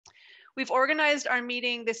We've organized our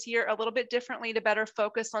meeting this year a little bit differently to better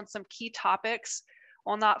focus on some key topics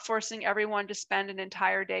while not forcing everyone to spend an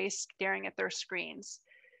entire day staring at their screens.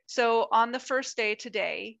 So on the first day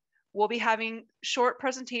today, we'll be having short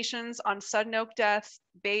presentations on sudden oak death,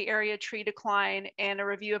 Bay Area tree decline, and a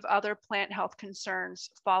review of other plant health concerns,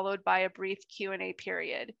 followed by a brief Q&A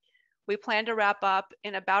period. We plan to wrap up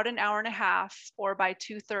in about an hour and a half or by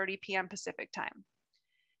 2:30 p.m. Pacific time.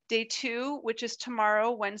 Day 2, which is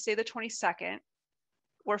tomorrow, Wednesday the 22nd,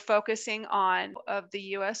 we're focusing on of the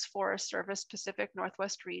U.S. Forest Service Pacific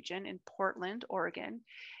Northwest region in Portland, Oregon.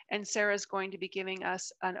 And Sarah's going to be giving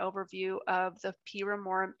us an overview of the P.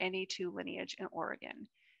 ramorum NA2 lineage in Oregon.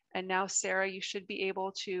 And now, Sarah, you should be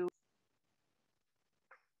able to.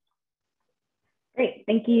 Great,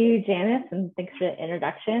 thank you, Janice, and thanks for the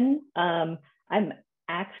introduction. And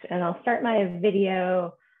I'll start my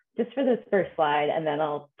video just for this first slide, and then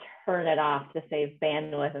I'll turn it off to save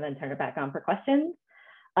bandwidth and then turn it back on for questions.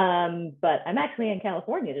 But I'm actually in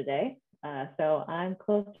California today, so I'm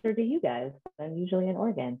closer to you guys than usually in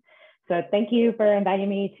Oregon. So thank you for inviting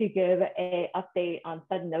me to give an update on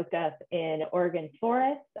sudden oak death in Oregon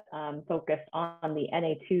forest, focused on the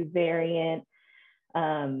NA2 variant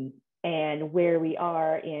and where we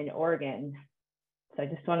are in Oregon. So I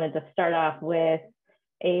just wanted to start off with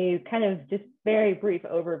a kind of just very brief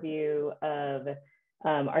overview of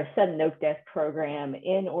our sudden oak death program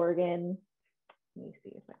in Oregon. Let me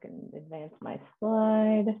see if I can advance my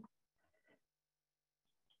slide.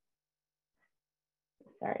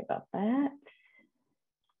 Sorry about that.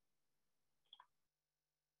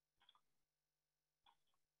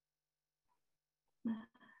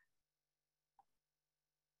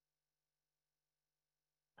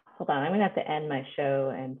 Hold on, I'm gonna have to end my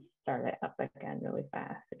show and start it up again really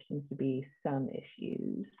fast. There seems to be some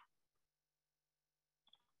issues.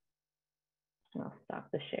 I'll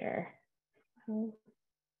stop the share.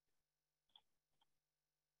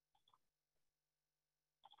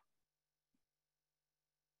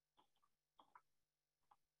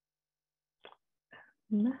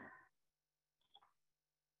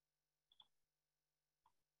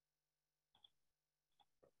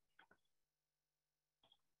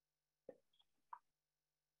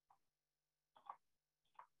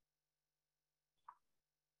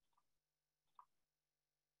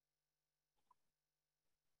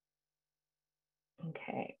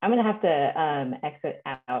 Okay, I'm gonna have to exit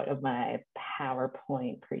out of my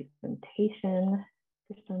PowerPoint presentation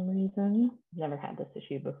for some reason. I've never had this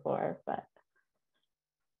issue before, but.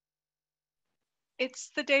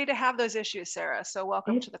 It's the day to have those issues, Sarah, so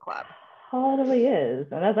welcome to the club. Totally is.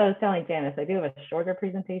 And as I was telling Janice, I do have a shorter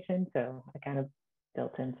presentation, so I kind of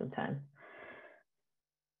built in some time.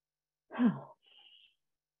 Oh.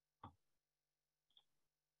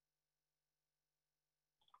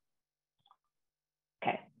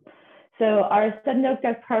 Okay, so our sudden oak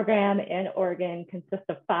death program in Oregon consists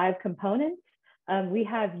of 5 components. We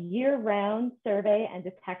have year-round survey and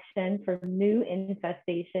detection for new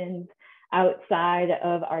infestations outside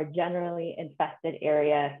of our generally infested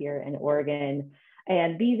area here in Oregon.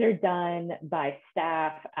 And these are done by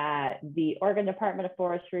staff at the Oregon Department of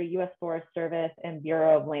Forestry, U.S. Forest Service, and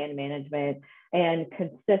Bureau of Land Management, and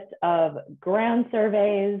consist of ground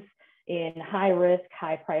surveys in high-risk,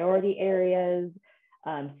 high-priority areas,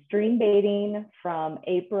 stream baiting from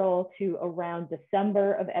April to around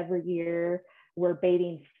December of every year. We're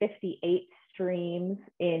baiting 58 streams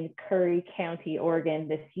in Curry County, Oregon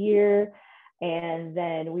this year. And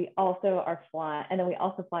then we also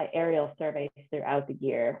fly aerial surveys throughout the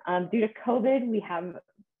year. Due to COVID,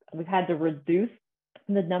 we've had to reduce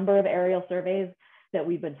the number of aerial surveys that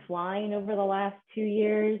we've been flying over the last 2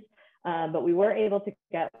 years. But we were able to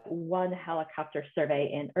get 1 helicopter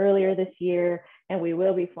survey in earlier this year, and we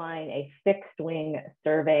will be flying a fixed wing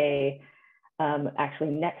survey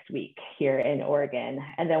actually next week here in Oregon.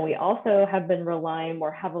 And then we also have been relying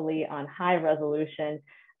more heavily on high resolution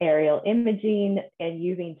aerial imaging and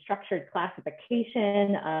using structured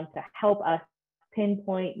classification to help us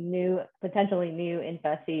pinpoint potentially new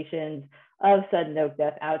infestations of sudden oak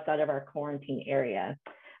death outside of our quarantine area.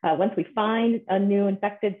 Once we find a new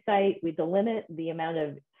infected site, we delimit the amount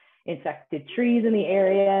of infected trees in the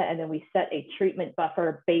area, and then we set a treatment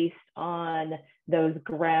buffer based on those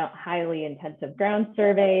highly intensive ground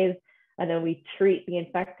surveys. And then we treat the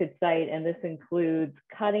infected site, and this includes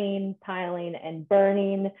cutting, piling, and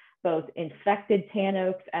burning both infected tan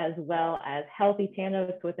oaks as well as healthy tan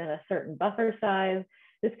oaks within a certain buffer size.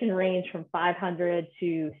 This can range from 500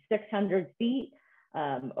 to 600 feet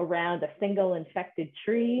around a single infected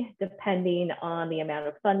tree, depending on the amount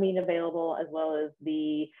of funding available, as well as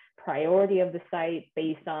the priority of the site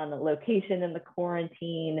based on the location in the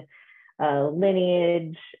quarantine,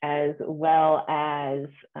 lineage, as well as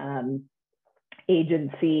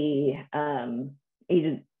agency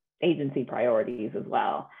priorities as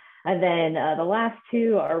well. And then the last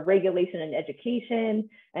two are regulation and education.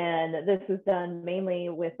 And this is done mainly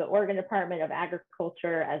with the Oregon Department of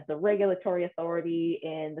Agriculture as the regulatory authority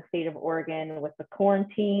in the state of Oregon with the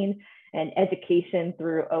quarantine, and education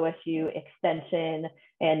through OSU Extension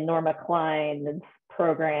and Norma Klein's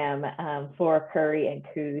program for Curry and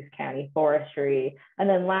Coos County Forestry. And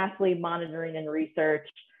then lastly, monitoring and research,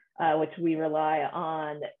 which we rely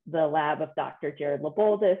on the lab of Dr. Jared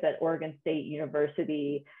Laboldis at Oregon State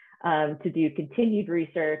University to do continued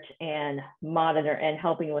research and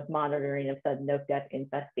helping with monitoring of sudden oak death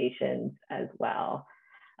infestations as well.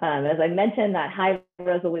 As I mentioned, that high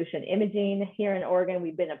resolution imaging here in Oregon,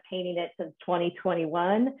 we've been obtaining it since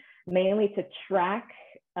 2021, mainly to track,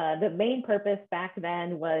 the main purpose back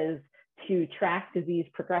then was to track disease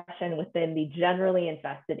progression within the generally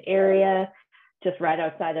infested area, just right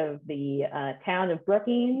outside of the town of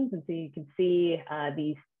Brookings. And so you can see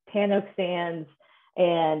these tan oak stands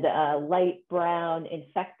and light brown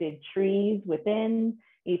infected trees within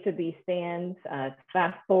each of these stands.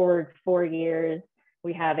 Fast forward 4 years,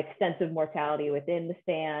 we have extensive mortality within the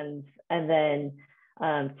stands. And then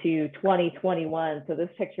to 2021, so this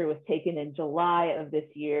picture was taken in July of this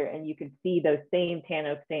year, and you can see those same tan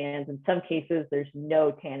oak stands. In some cases, there's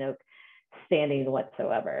no tan oak standing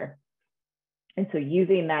whatsoever. And so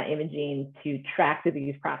using that imaging to track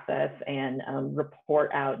disease process and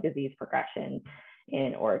report out disease progression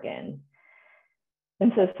in Oregon.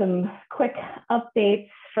 And so some quick updates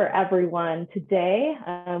for everyone today.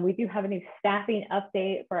 We do have a new staffing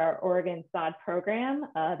update for our Oregon SOD program.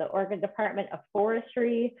 The Oregon Department of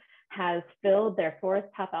Forestry has filled their forest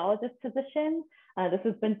pathologist position. This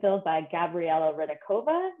has been filled by Gabriela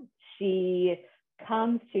Ridakova. She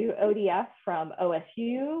comes to ODF from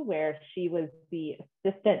OSU, where she was the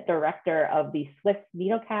assistant director of the Swift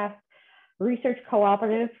Needlecast Research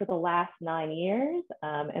Cooperative for the last 9 years.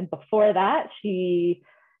 And before that, she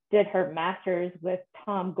did her master's with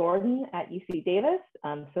Tom Gordon at UC Davis.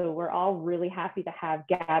 So we're all really happy to have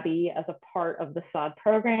Gabby as a part of the SOD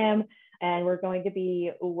program. And we're going to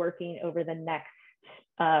be working over the next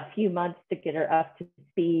few months to get her up to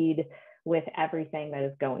speed with everything that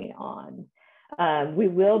is going on. We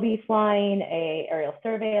will be flying an aerial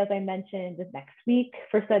survey, as I mentioned, next week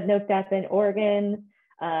for sudden oak death in Oregon.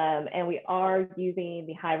 And we are using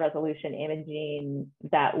the high resolution imaging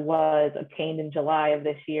that was obtained in July of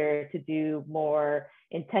this year to do more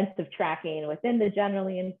intensive tracking within the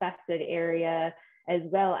generally infested area, as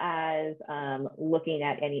well as looking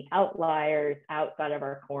at any outliers outside of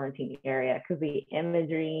our quarantine area, because the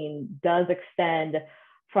imaging does extend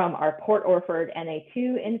from our Port Orford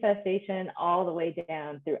NA2 infestation all the way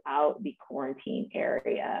down throughout the quarantine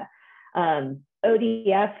area.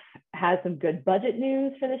 ODF has some good budget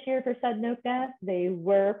news for this year for sudden oak death. They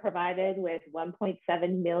were provided with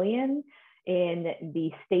 $1.7 million in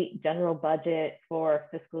the state general budget for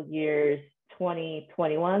fiscal years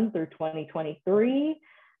 2021 through 2023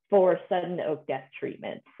 for sudden oak death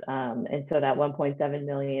treatments. And so that $1.7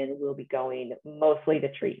 million will be going mostly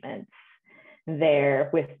to treatments there,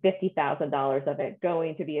 with $50,000 of it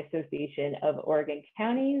going to the Association of Oregon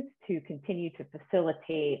Counties to continue to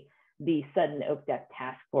facilitate the Sudden Oak Death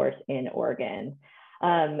Task Force in Oregon.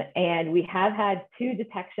 And we have had 2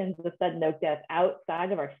 detections of sudden oak death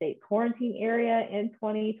outside of our state quarantine area in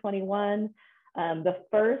 2021. The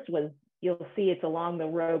first was, you'll see it's along the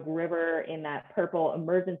Rogue River in that purple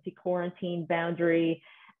emergency quarantine boundary.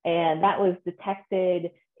 And that was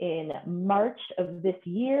detected in March of this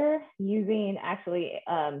year using actually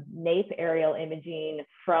NAPE aerial imaging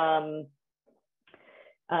from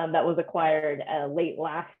that was acquired late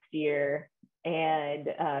last year. And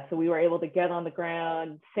so we were able to get on the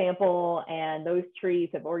ground, sample, and those trees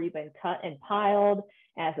have already been cut and piled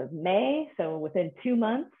as of May. So within 2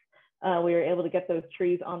 months, we were able to get those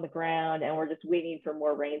trees on the ground, and we're just waiting for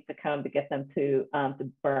more rains to come to get them to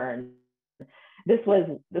burn. This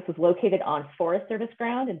was located on Forest Service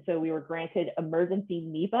ground, and so we were granted emergency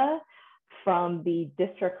NEPA from the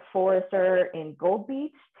district forester in Gold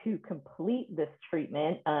Beach to complete this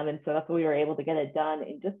treatment. And so that's why we were able to get it done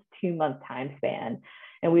in just a 2-month time span.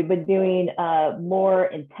 And we've been doing more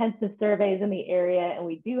intensive surveys in the area, and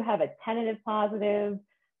we do have a tentative positive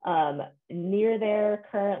near there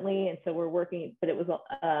currently. And so we're working, but it was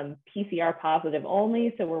PCR positive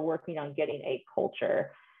only. So we're working on getting a culture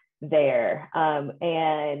there.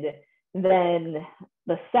 And then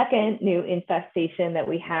the second new infestation that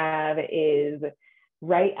we have is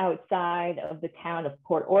right outside of the town of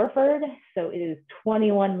Port Orford. So it is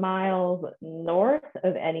 21 miles north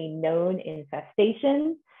of any known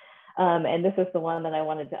infestation. And this is the one that I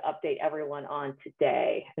wanted to update everyone on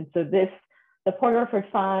today. And so the Port Orford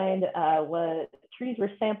find trees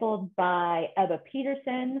were sampled by Ebba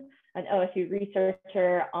Peterson, an OSU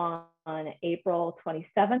researcher, on April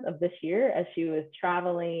 27th of this year as she was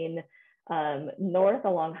traveling north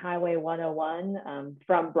along Highway 101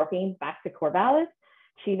 from Brookings back to Corvallis.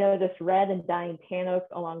 She noticed red and dying tan oaks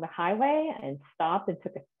along the highway and stopped and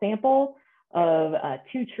took a sample of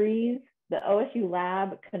 2 trees. The OSU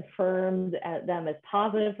lab confirmed them as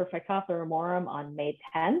positive for Phytophthora ramorum on May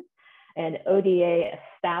 10th, and ODA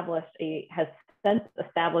has since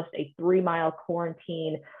established a 3-mile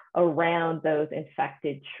quarantine around those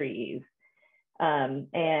infected trees.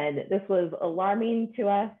 And this was alarming to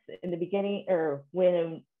us in the beginning, or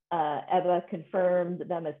when Ebba confirmed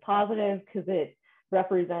them as positive, because it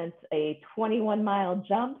represents a 21-mile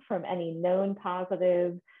jump from any known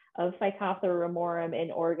positive of Phytophthora ramorum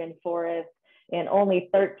in Oregon forest, and only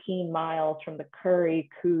 13 miles from the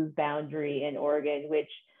Curry-Coos boundary in Oregon, which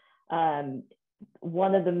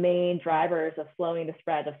one of the main drivers of slowing the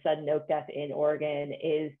spread of sudden oak death in Oregon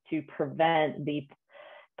is to prevent the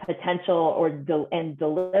potential and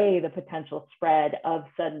delay the potential spread of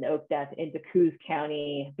sudden oak death into Coos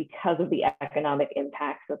County because of the economic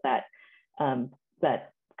impacts that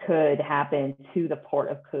could happen to the port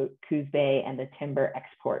of Coos Bay and the timber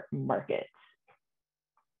export markets.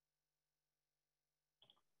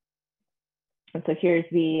 And so here's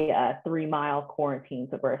the 3-mile quarantines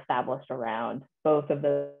that were established around both of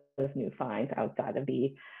those new finds outside of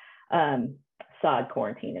the sod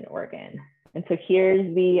quarantine in Oregon. And so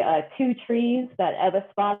here's the 2 trees that Ebba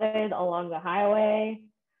spotted along the highway.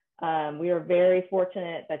 We were very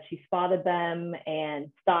fortunate that she spotted them and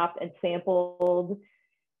stopped and sampled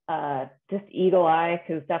just eagle eye,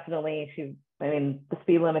 because definitely the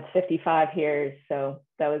speed limit's 55 here. So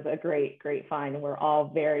that was a great, great find. And we're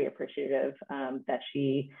all very appreciative that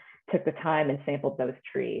she took the time and sampled those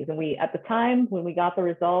trees. And at the time when we got the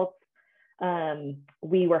results,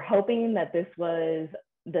 we were hoping that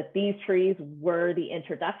these trees were the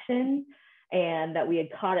introduction, and that we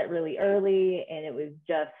had caught it really early, and it was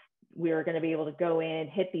just, we were going to be able to go in,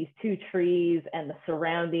 hit these 2 trees and the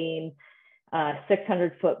surrounding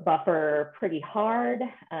 600-foot buffer pretty hard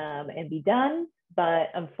and be done. But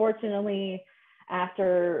unfortunately,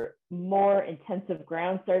 after more intensive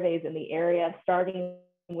ground surveys in the area, starting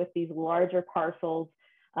with these larger parcels,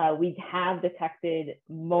 we have detected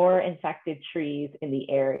more infected trees in the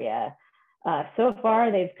area. So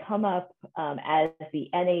far, they've come up as the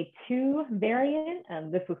NA2 variant.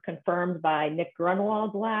 This was confirmed by Nick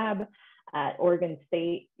Grunwald's lab at Oregon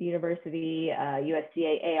State University,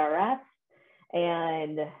 USDA ARS.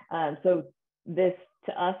 And so this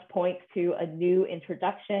to us points to a new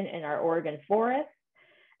introduction in our Oregon forest.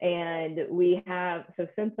 And so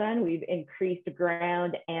since then, we've increased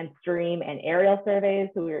ground and stream and aerial surveys.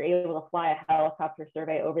 So we were able to fly a helicopter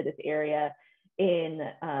survey over this area in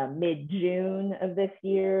mid-June of this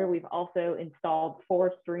year. We've also installed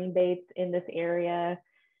 4 stream baits in this area.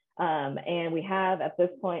 And we have at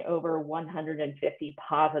this point over 150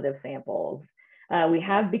 positive samples. We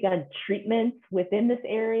have begun treatments within this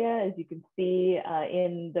area, as you can see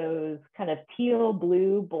in those kind of teal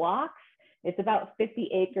blue blocks. It's about 50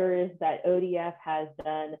 acres that ODF has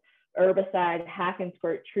done herbicide hack and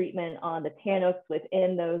squirt treatment on the tan oaks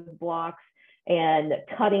within those blocks, and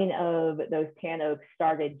cutting of those tan oaks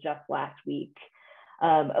started just last week.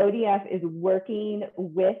 ODF is working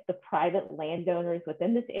with the private landowners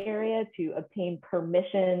within this area to obtain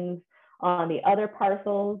permissions on the other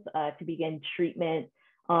parcels to begin treatment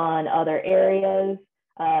on other areas.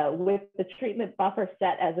 With the treatment buffer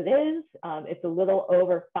set as it is, it's a little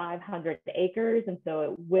over 500 acres, and so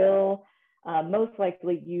it will most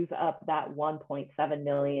likely use up that 1.7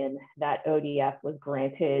 million that ODF was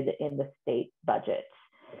granted in the state budget.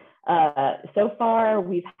 So far,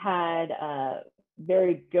 we've had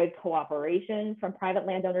very good cooperation from private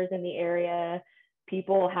landowners in the area.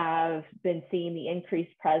 People have been seeing the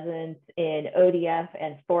increased presence in ODF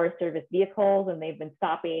and Forest Service vehicles, and they've been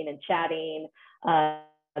stopping and chatting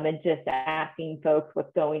and just asking folks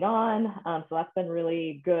what's going on. So that's been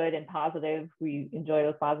really good and positive. We enjoy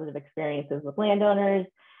those positive experiences with landowners.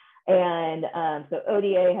 And so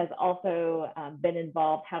ODA has also been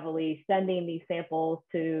involved heavily sending these samples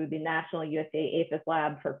to the National USDA APHIS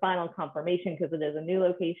lab for final confirmation, because it is a new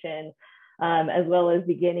location. as well as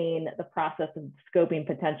beginning the process of scoping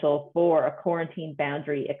potential for a quarantine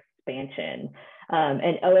boundary expansion.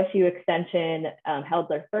 And OSU Extension held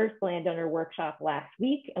their first landowner workshop last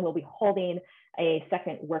week, and we'll be holding a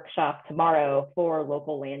second workshop tomorrow for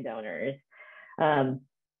local landowners.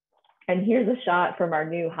 And here's a shot from our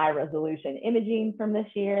new high resolution imaging from this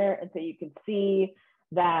year. And so you can see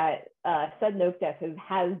that sudden oak death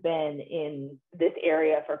has been in this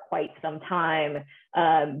area for quite some time.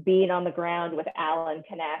 Being on the ground with Alan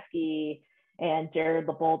Kanaski and Jared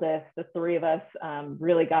LeBoldis, the three of us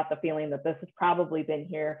really got the feeling that this has probably been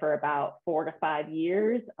here for about 4 to 5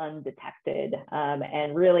 years undetected.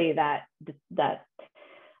 And really that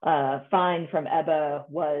find from EBA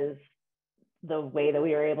was the way that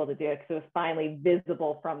we were able to do it, because it was finally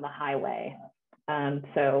visible from the highway.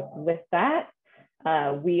 So with that,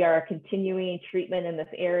 we are continuing treatment in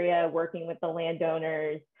this area, working with the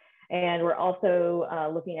landowners, and we're also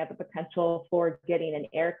looking at the potential for getting an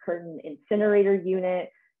air curtain incinerator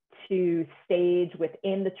unit to stage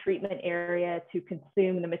within the treatment area to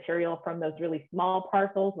consume the material from those really small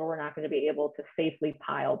parcels where we're not going to be able to safely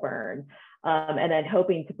pile burn. And then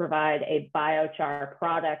hoping to provide a biochar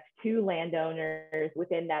product to landowners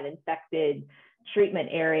within that infected treatment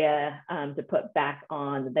area to put back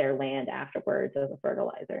on their land afterwards as a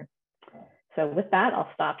fertilizer. So with that, I'll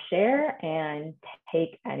stop share and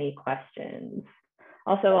take any questions.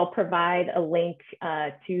 Also, I'll provide a link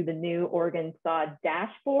to the new Oregon Sod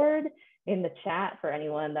dashboard in the chat for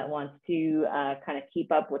anyone that wants to kind of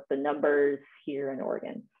keep up with the numbers here in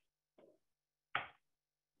Oregon.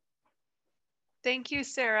 Thank you,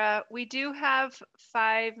 Sarah. We do have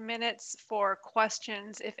 5 minutes for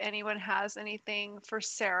questions. If anyone has anything for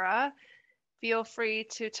Sarah, feel free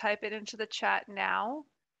to type it into the chat now.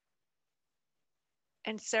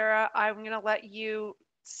 And Sarah, I'm going to let you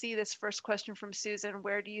see this first question from Susan.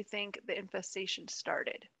 Where do you think the infestation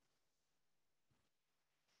started?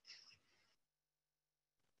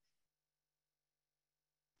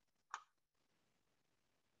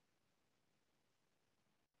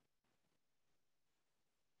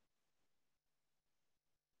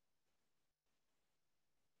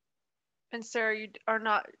 And Sarah, you are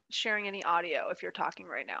not sharing any audio if you're talking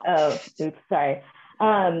right now. Oh, oops, sorry.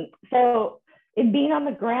 So in being on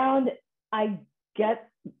the ground, I get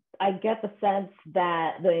the sense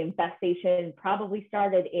that the infestation probably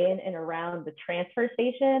started in and around the transfer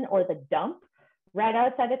station or the dump right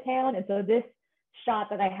outside of town. And so this shot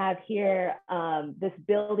that I have here, this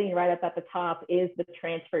building right up at the top is the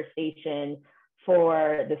transfer station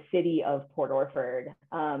for the city of Port Orford.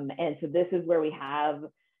 And so this is where we have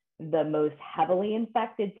the most heavily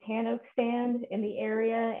infected tan oak stand in the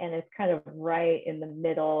area. And it's kind of right in the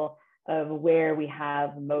middle of where we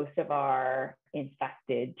have most of our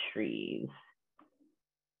infected trees.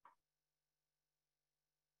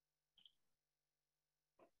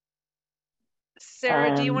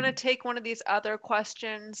 Sarah, do you want to take one of these other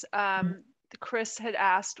questions? Chris had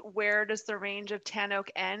asked, where does the range of tan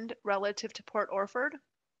oak end relative to Port Orford?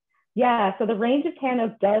 Yeah, so the range of tan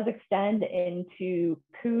oak does extend into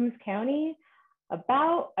Coos County,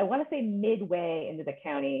 about, I want to say midway into the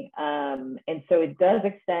county. And so it does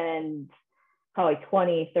extend probably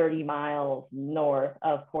 20, 30 miles north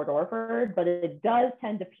of Port Orford, but it does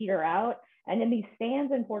tend to peter out. And in these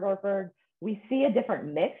stands in Port Orford, we see a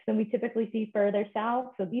different mix than we typically see further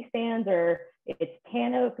south. So these stands it's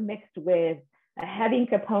tan oak mixed with a heavy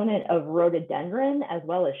component of rhododendron as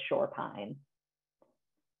well as shore pine.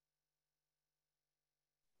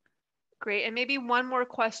 Great, and maybe one more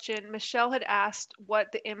question. Michelle had asked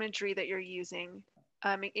what the imagery that you're using.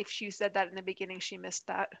 If she said that in the beginning, she missed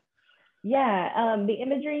that. Yeah, the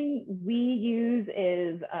imagery we use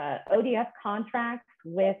is ODF contracts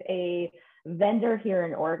with a vendor here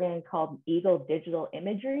in Oregon called Eagle Digital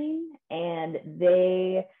Imagery, and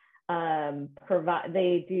they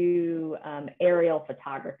do aerial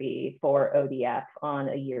photography for ODF on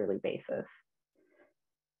a yearly basis.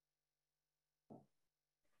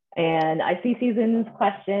 And I see Susan's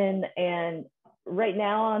question, and right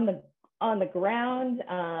now on the ground,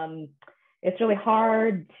 it's really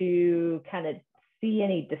hard to kind of see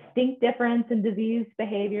any distinct difference in disease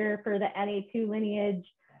behavior for the NA2 lineage.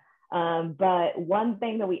 But one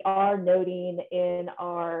thing that we are noting in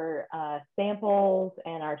our samples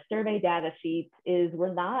and our survey data sheets is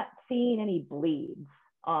we're not seeing any bleeds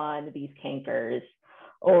on these cankers.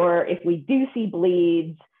 Or if we do see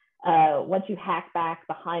bleeds, once you hack back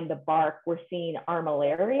behind the bark, we're seeing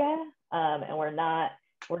armillaria, and we're not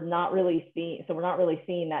really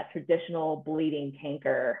seeing that traditional bleeding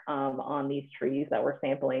canker on these trees that we're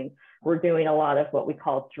sampling. We're doing a lot of what we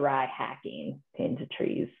call dry hacking into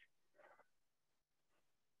trees.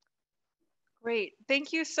 Great.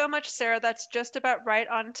 Thank you so much, Sarah. That's just about right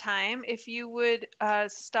on time. If you would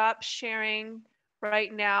stop sharing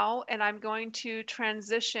right now, and I'm going to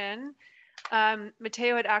transition.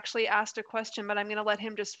 Mateo had actually asked a question, but I'm going to let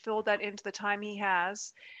him just fill that into the time he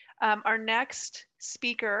has. Our next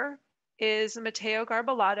speaker is Mateo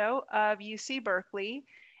Garbalato of UC Berkeley,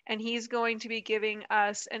 and he's going to be giving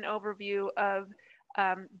us an overview of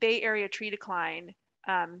Bay Area tree decline.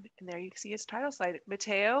 And there you can see his title slide.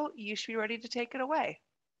 Mateo, you should be ready to take it away.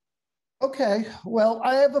 Okay, well,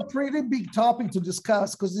 I have a pretty big topic to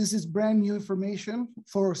discuss because this is brand new information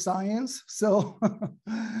for science. So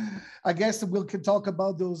I guess we can talk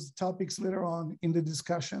about those topics later on in the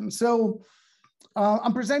discussion. So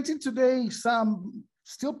I'm presenting today some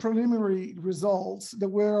still preliminary results that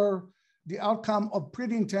were the outcome of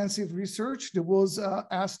pretty intensive research that was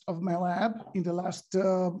asked of my lab in the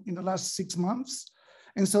last 6 months.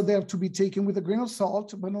 And so they have to be taken with a grain of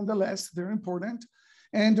salt, but nonetheless, they're important.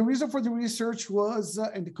 And the reason for the research was,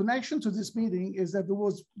 and the connection to this meeting is that there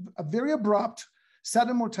was a very abrupt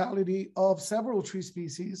sudden mortality of several tree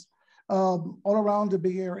species all around the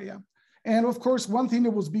Bay Area. And of course, one thing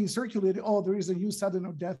that was being circulated, oh, there is a new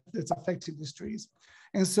sudden death that's affecting these trees.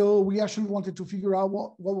 And so we actually wanted to figure out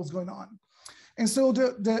what was going on. And so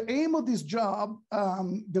the aim of this job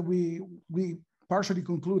that we partially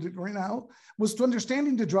concluded right now was to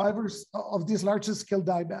understanding the drivers of this larger scale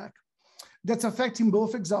dieback that's affecting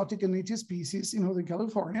both exotic and native species in Northern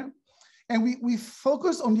California. And we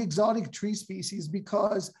focus on the exotic tree species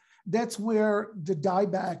because that's where the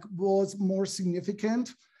dieback was more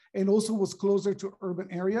significant and also was closer to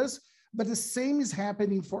urban areas. But the same is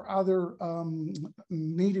happening for other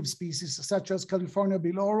native species, such as California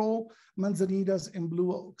bay laurel, manzanitas, and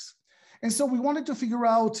blue oaks. And so we wanted to figure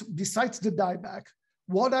out, besides the dieback,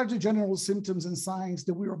 what are the general symptoms and signs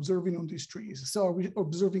that we're observing on these trees? So are we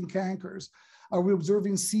observing cankers? Are we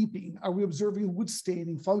observing seeping? Are we observing wood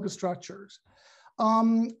staining, fungal structures?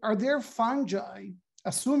 Are there fungi,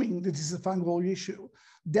 assuming that this is a fungal issue,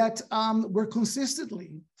 that were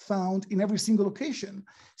consistently found in every single location,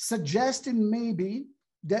 suggesting maybe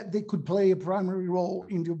that they could play a primary role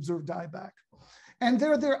in the observed dieback? And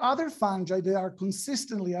there are other fungi that are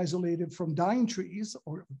consistently isolated from dying trees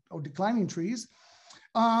or declining trees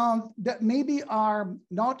that maybe are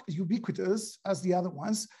not ubiquitous as the other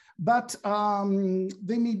ones, but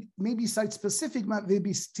they may be site-specific, but they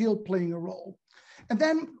be still playing a role. And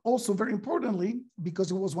then also very importantly,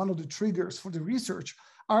 because it was one of the triggers for the research,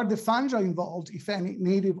 are the fungi involved, if any,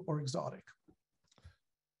 native or exotic?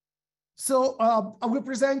 So I will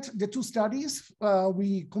present the two studies.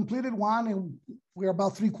 We completed one and we're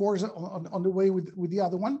about 3/4 on the way with the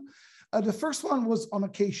other one. The first one was on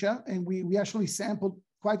acacia, and we actually sampled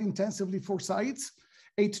quite intensively 4 sites,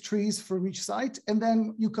 8 trees from each site, and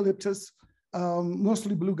then eucalyptus,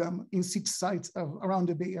 mostly blue gum, in 6 sites around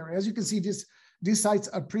the Bay Area. As you can see, these sites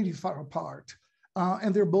are pretty far apart,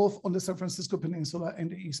 and they're both on the San Francisco Peninsula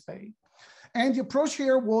and the East Bay. And the approach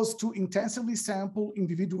here was to intensively sample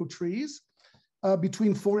individual trees,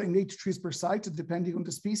 between 4 and 8 trees per site, depending on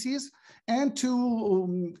the species, and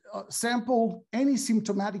to sample any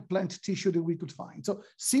symptomatic plant tissue that we could find. So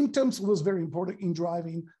symptoms was very important in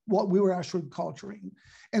driving what we were actually culturing.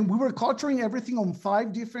 And we were culturing everything on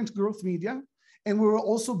 5 different growth media, and we were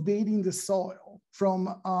also baiting the soil from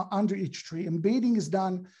under each tree. And baiting is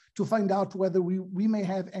done to find out whether we may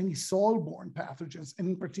have any soil-borne pathogens, and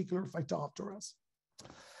in particular Phytophthora.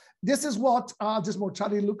 This is what this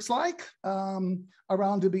mortality looks like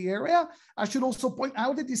around the Bay Area. I should also point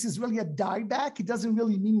out that this is really a dieback. It doesn't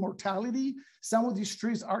really mean mortality. Some of these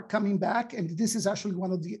trees are coming back, and this is actually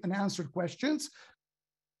one of the unanswered questions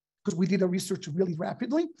because we did our research really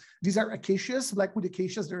rapidly. These are acacias, blackwood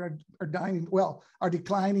acacias that are dying, are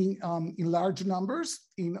declining in large numbers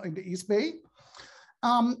in the East Bay.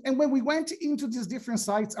 And when we went into these different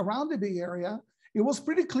sites around the Bay Area, it was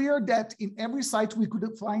pretty clear that in every site we could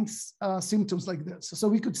find symptoms like this. So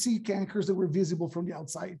we could see cankers that were visible from the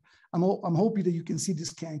outside. I'm hoping that you can see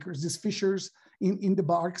these cankers, these fissures in the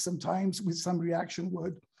bark, sometimes with some reaction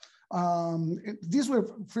wood. These were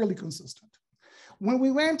fairly consistent. When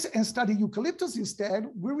we went and studied eucalyptus instead,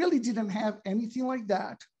 we really didn't have anything like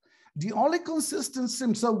that. The only consistent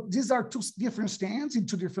symptoms, so these are 2 different stands in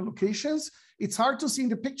 2 different locations. It's hard to see in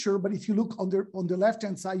the picture, but if you look on the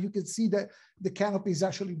left-hand side, you can see that the canopy is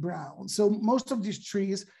actually brown. So most of these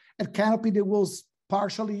trees had canopy that was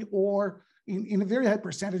partially or in a very high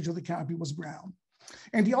percentage of the canopy was brown.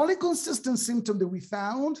 And the only consistent symptom that we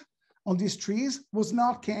found on these trees was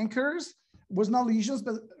not cankers, was not lesions,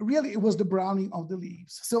 but really it was the browning of the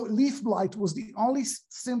leaves. So leaf blight was the only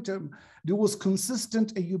symptom that was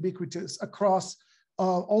consistent and ubiquitous across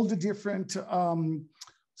all the different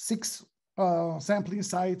 6 sampling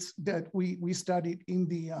sites that we studied in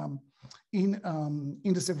the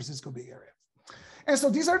San Francisco Bay Area. And so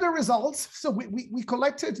these are the results. So we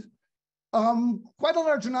collected quite a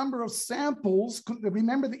large number of samples.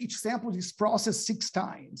 Remember that each sample is processed 6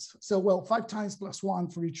 times. So, well, 5 times plus 1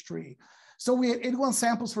 for each tree. So we had 81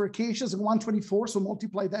 samples for acacias and 124, so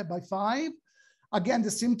multiply that by 5. Again, the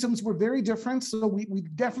symptoms were very different. So we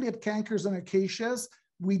definitely had cankers on acacias.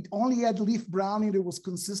 We only had leaf browning that was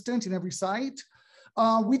consistent in every site.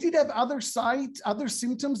 We did have other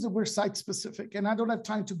symptoms that were site-specific, and I don't have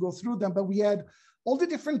time to go through them, but we had all the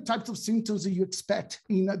different types of symptoms that you expect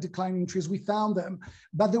in declining trees. We found them,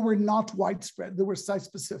 but they were not widespread. They were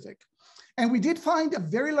site-specific. And we did find a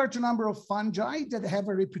very large number of fungi that have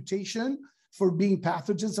a reputation for being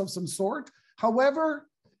pathogens of some sort. However,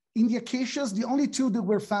 in the acacias, the only 2 that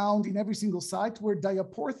were found in every single site were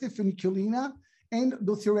Diaporthe funiculina and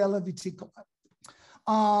Dothrella viticola.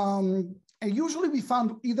 And usually we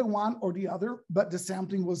found either one or the other, but the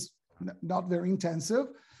sampling was not very intensive,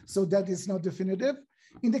 so that is not definitive.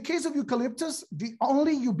 In the case of eucalyptus, the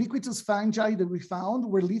only ubiquitous fungi that we found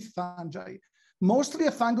were leaf fungi, mostly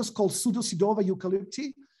a fungus called Pseudosidova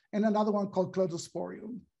eucalypti and another one called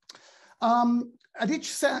Cladosporium. At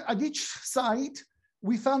each site,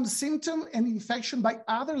 we found symptom and infection by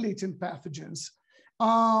other latent pathogens.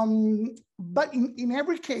 But in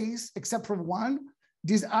every case, except for one,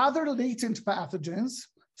 these other latent pathogens,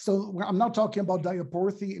 so I'm not talking about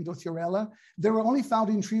Diaporthe and Dothrella, they were only found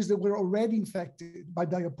in trees that were already infected by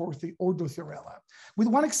Diaporthe or Dothrella, with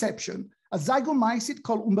one exception, a zygomycete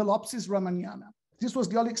called Umbellopsis ramaniana. This was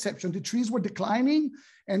the only exception. The trees were declining,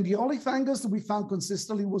 and the only fungus that we found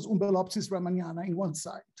consistently was Umbellopsis ramaniana in one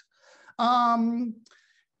site.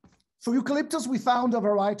 For eucalyptus, we found a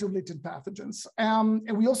variety of latent pathogens.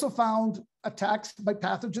 And we also found attacks by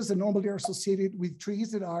pathogens that normally are associated with trees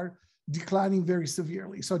that are declining very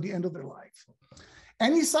severely, so at the end of their life.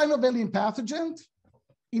 Any sign of alien pathogen?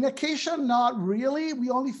 In acacia, not really. We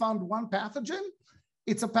only found one pathogen.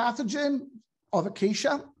 It's a pathogen of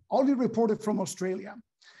acacia, only reported from Australia.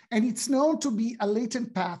 And it's known to be a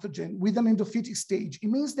latent pathogen with an endophytic stage. It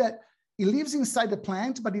means that it lives inside the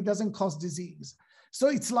plant, but it doesn't cause disease. So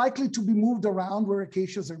it's likely to be moved around where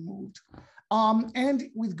acacias are moved. And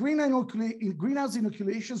with greenhouse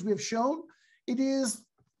inoculations, we have shown it is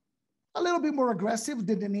a little bit more aggressive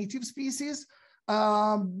than the native species,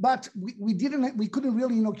 but we couldn't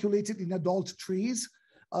really inoculate it in adult trees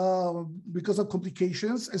because of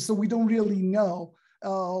complications. And so we don't really know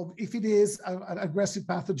if it is an aggressive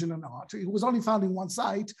pathogen or not. It was only found in one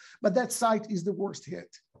site, but that site is the worst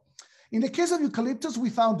hit. In the case of eucalyptus, we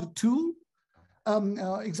found 2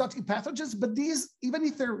 exotic pathogens, but these, even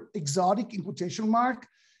if they're exotic in quotation mark,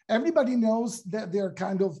 everybody knows that they're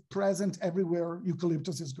kind of present everywhere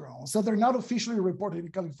eucalyptus is grown. So they're not officially reported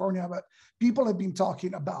in California, but people have been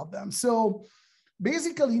talking about them. So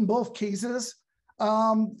basically in both cases,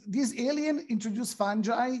 these alien introduced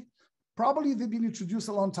fungi, probably they've been introduced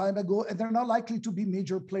a long time ago, and they're not likely to be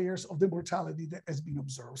major players of the mortality that has been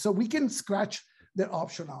observed. So we can scratch that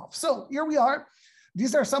option off. So here we are.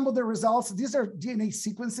 These are some of the results. These are DNA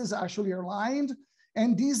sequences actually are lined.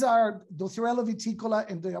 And these are Dothrella viticola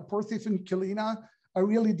and Diaporthe funiculina are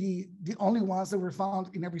really the only ones that were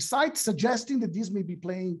found in every site, suggesting that these may be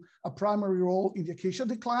playing a primary role in the acacia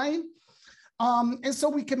decline. And so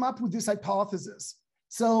we came up with this hypothesis.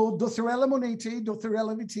 So Dothrella monete,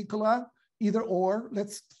 Dothrella viticola, either or,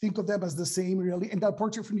 let's think of them as the same really, and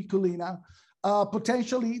Diaporthe funiculina,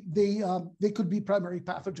 potentially they could be primary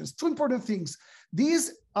pathogens. 2 important things.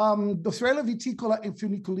 These Dothrella viticola and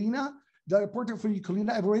funiculina, Diaporthe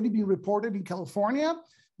funiculina, have already been reported in California,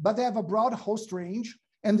 but they have a broad host range,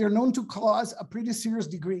 and they're known to cause a pretty serious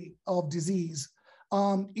degree of disease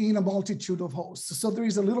in a multitude of hosts. So there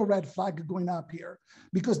is a little red flag going up here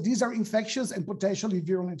because these are infectious and potentially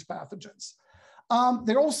virulent pathogens.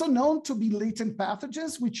 They're also known to be latent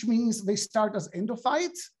pathogens, which means they start as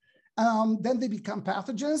endophytes, then they become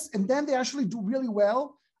pathogens, and then they actually do really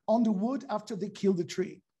well on the wood after they kill the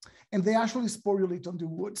tree. And they actually sporulate on the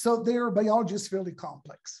wood. So their biology is fairly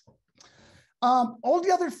complex. All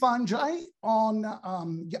the other fungi on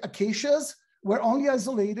acacias were only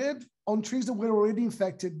isolated on trees that were already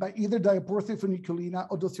infected by either Diaporthe funiculina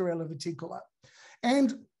or Dothrella viticola.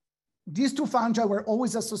 And these 2 fungi were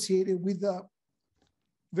always associated with the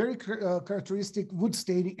very characteristic wood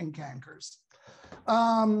staining and cankers.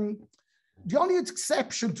 The only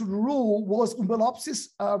exception to the rule was Umbellopsis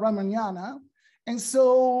ramaniana. And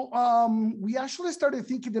so we actually started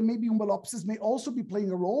thinking that maybe Umbellopsis may also be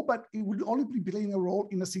playing a role, but it would only be playing a role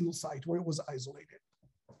in a single site where it was isolated.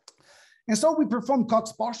 And so we performed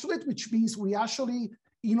Koch's postulate, which means we actually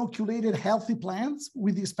inoculated healthy plants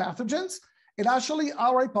with these pathogens. And actually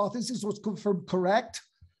our hypothesis was confirmed correct.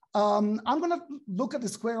 I'm gonna look at the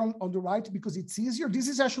square on the right because it's easier. This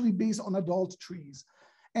is actually based on adult trees.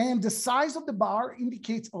 And the size of the bar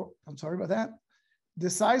indicates, oh, I'm sorry about that. The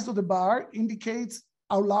size of the bar indicates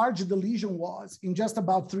how large the lesion was in just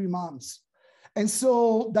about 3 months. And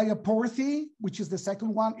so Diaporthy, which is the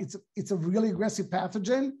second one, it's a really aggressive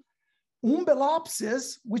pathogen.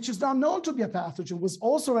 Umbellopsis, which is now known to be a pathogen, was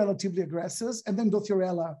also relatively aggressive. And then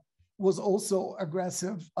Dothrella was also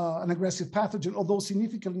aggressive, an aggressive pathogen, although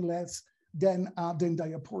significantly less than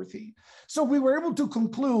Diaporthy. So we were able to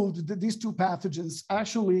conclude that these two pathogens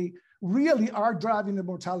actually really are driving the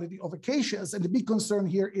mortality of acacias. And the big concern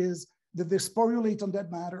here is that they sporulate on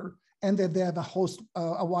that matter and that they have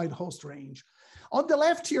a wide host range. On the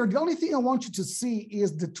left here, the only thing I want you to see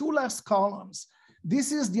is the two last columns.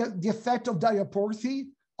 This is the effect of Diaporthy.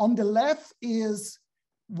 On the left is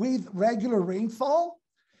with regular rainfall,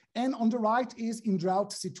 and on the right is in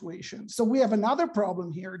drought situations. So we have another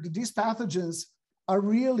problem here, that these pathogens are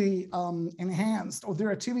really enhanced, or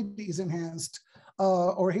their activity is enhanced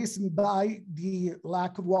or hastened by the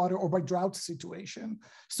lack of water or by drought situation.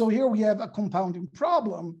 So here we have a compounding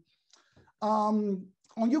problem. On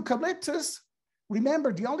eucalyptus,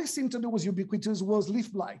 remember, the only symptom that was ubiquitous was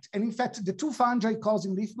leaf blight. And in fact, the two fungi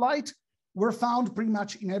causing leaf blight were found pretty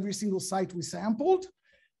much in every single site we sampled.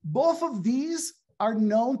 Both of these are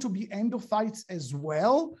known to be endophytes as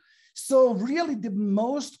well. So really the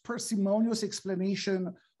most parsimonious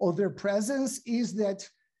explanation of their presence is that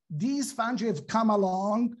these fungi have come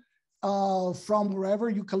along from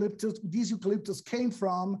wherever these eucalyptus came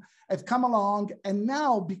from, have come along, and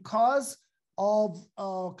now because of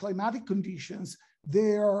climatic conditions,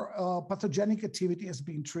 their pathogenic activity has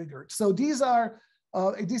been triggered. So this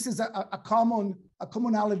is a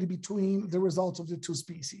commonality between the results of the two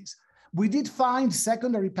species. We did find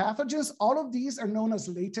secondary pathogens. All of these are known as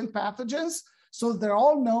latent pathogens. So they're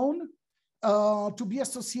all known to be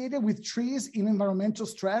associated with trees in environmental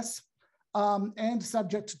stress and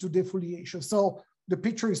subject to defoliation. So the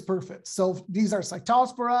picture is perfect. So these are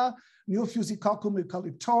Cytospora, Neophysicoccum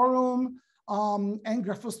eucalyptorum, and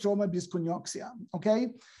Graphostroma bisconioxia, okay?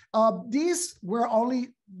 These were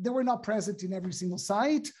they were not present in every single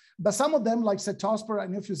site, but some of them like Cytospora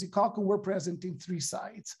and Neophysicoccum were present in 3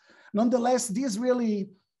 sites. Nonetheless, these really,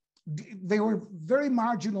 they were very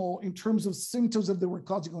marginal in terms of symptoms that they were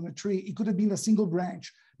causing on a tree. It could have been a single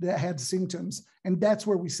branch that had symptoms, and that's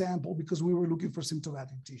where we sampled because we were looking for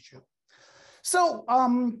symptomatic tissue. So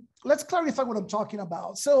let's clarify what I'm talking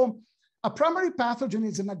about. So a primary pathogen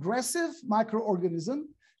is an aggressive microorganism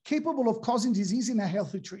capable of causing disease in a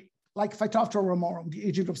healthy tree, like Phytophthora ramorum, the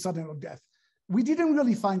agent of sudden death. We didn't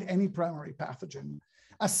really find any primary pathogen.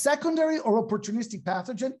 A secondary or opportunistic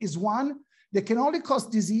pathogen is one that can only cause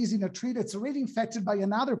disease in a tree that's already infected by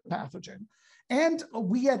another pathogen. And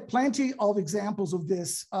we had plenty of examples of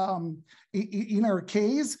this in our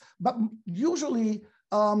case, but usually,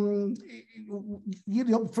 for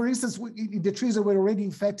instance, the trees that were already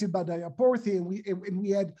infected by Diaporthy, and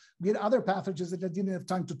we had other pathogens that I didn't have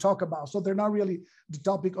time to talk about. So they're not really the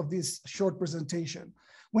topic of this short presentation.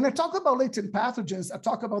 When I talk about latent pathogens, I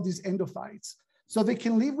talk about these endophytes. So they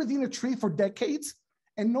can live within a tree for decades.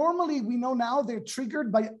 And normally we know now they're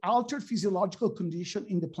triggered by altered physiological condition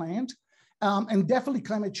in the plant. And definitely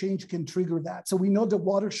climate change can trigger that. So we know the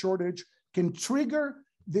water shortage can trigger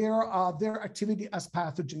their activity as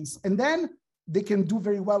pathogens. And then they can do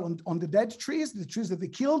very well on the dead trees, the trees that they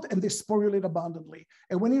killed, and they sporulate abundantly.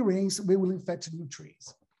 And when it rains, we will infect new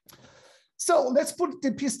trees. So let's put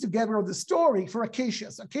the piece together of the story for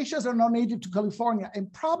acacias. Acacias are not native to California,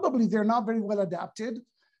 and probably they're not very well adapted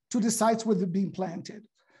to the sites where they're being planted.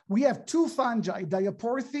 We have 2 fungi,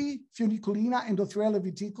 Diaporthy funiculina and Dothrella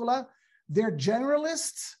viticola. They're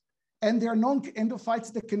generalists, and they're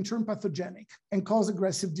non-endophytes that can turn pathogenic and cause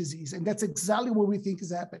aggressive disease. And that's exactly what we think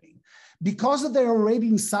is happening. Because they're already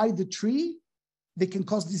inside the tree, they can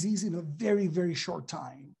cause disease in a very, very short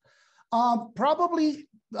time. Probably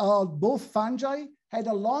both fungi had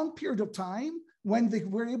a long period of time when they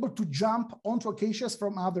were able to jump onto acacias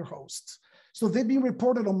from other hosts. So they've been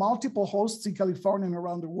reported on multiple hosts in California and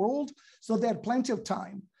around the world. So they had plenty of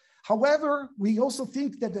time. However, we also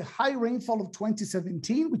think that the high rainfall of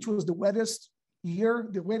 2017, which was the wettest year,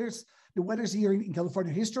 the wettest year in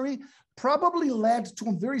California history, probably led to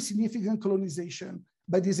a very significant colonization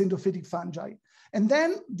by these endophytic fungi. And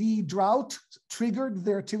then the drought triggered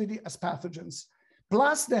their activity as pathogens.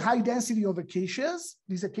 Plus the high density of acacias,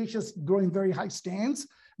 these acacias grow in very high stands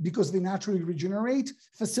because they naturally regenerate,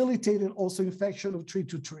 facilitated also infection of tree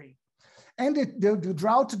to tree. And the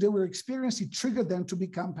drought they were experiencing triggered them to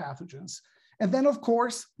become pathogens. And then, of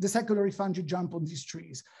course, the secondary fungi jump on these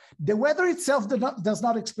trees. The weather itself does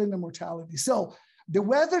not explain the mortality. So the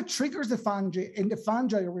weather triggers the fungi, and the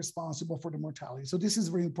fungi are responsible for the mortality. So this is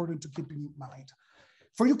very important to keep in mind.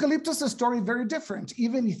 For eucalyptus, the story is very different.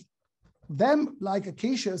 Even if them, like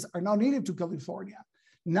acacias, are now native to California,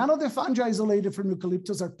 none of the fungi isolated from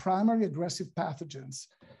eucalyptus are primary aggressive pathogens.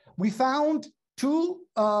 We found two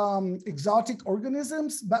exotic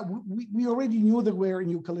organisms, but we already knew they were in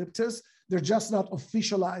eucalyptus. They're just not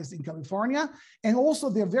officialized in California. And also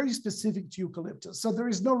they're very specific to eucalyptus. So there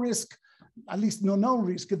is no risk, at least no known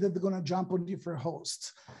risk, that they're gonna jump on different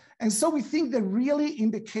hosts. And so we think that really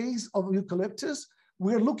in the case of eucalyptus,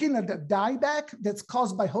 we're looking at the dieback that's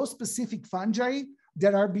caused by host-specific fungi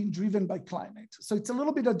that are being driven by climate. So it's a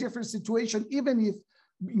little bit of a different situation, even if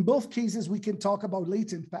in both cases we can talk about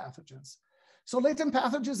latent pathogens. So latent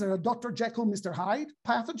pathogens are Dr. Jekyll, Mr. Hyde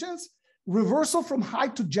pathogens. Reversal from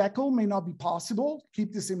Hyde to Jekyll may not be possible.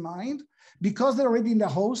 Keep this in mind. Because they're already in the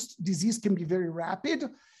host, disease can be very rapid.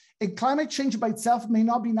 And climate change by itself may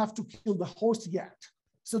not be enough to kill the host yet.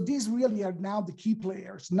 So these really are now the key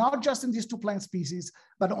players, not just in these two plant species,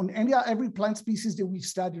 but on every plant species that we've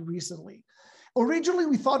studied recently. Originally,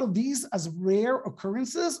 we thought of these as rare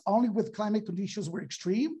occurrences, only with climate conditions were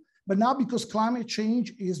extreme. But now because climate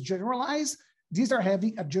change is generalized, these are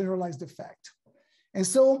having a generalized effect. And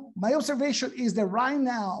so my observation is that right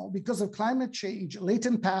now, because of climate change,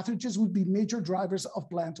 latent pathogens would be major drivers of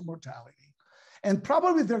plant mortality. And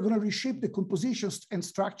probably they're going to reshape the composition and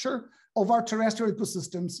structure of our terrestrial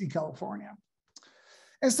ecosystems in California.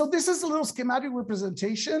 And so this is a little schematic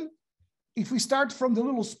representation. If we start from the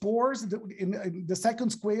little spores in the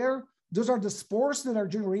second square, those are the spores that are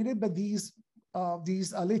generated by these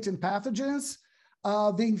latent pathogens.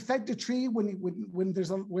 They infect the tree when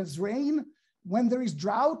there's rain. When there is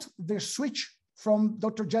drought, they switch from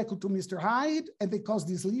Dr. Jekyll to Mr. Hyde, and they cause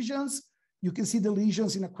these lesions. You can see the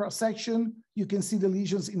lesions in a cross section. You can see the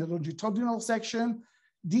lesions in a longitudinal section.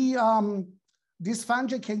 These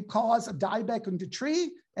fungi can cause a dieback on the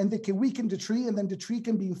tree, and they can weaken the tree, and then the tree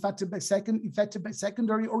can be infected by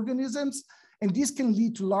secondary organisms. And this can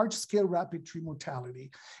lead to large-scale rapid tree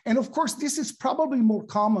mortality. And of course, this is probably more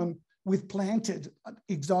common with planted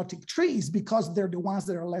exotic trees because they're the ones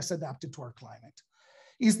that are less adapted to our climate.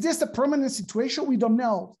 Is this a permanent situation? We don't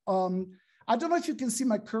know. I don't know if you can see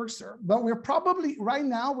my cursor, but we're probably, right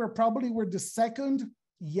now, we're probably where the second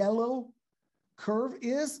yellow curve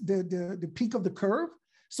is, the peak of the curve.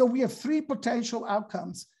 So we have three potential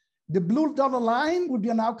outcomes. The blue dotted line would be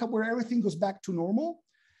an outcome where everything goes back to normal.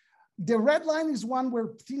 The red line is one where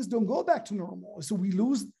things don't go back to normal. So we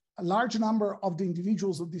lose a large number of the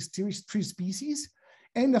individuals of these three species.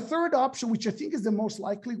 And the third option, which I think is the most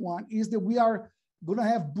likely one, is that we are going to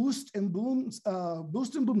have boost and boom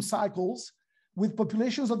cycles with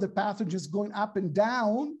populations of the pathogens going up and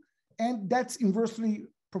down, and that's inversely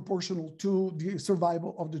proportional to the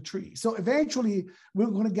survival of the tree. So eventually, we're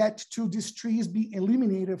going to get to these trees being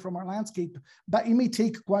eliminated from our landscape, but it may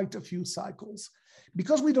take quite a few cycles.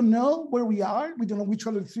 Because we don't know where we are, we don't know which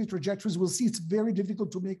one of the three trajectories we'll see, it's very difficult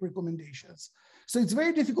to make recommendations. So it's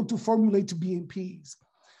very difficult to formulate BMPs.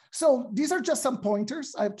 So these are just some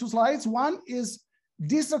pointers. I have two slides. One is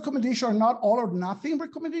these recommendations are not all or nothing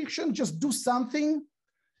recommendation, just do something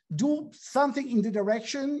in the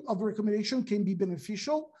direction of the recommendation can be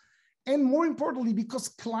beneficial. And more importantly, because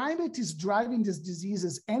climate is driving these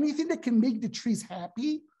diseases, anything that can make the trees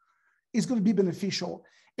happy is going to be beneficial.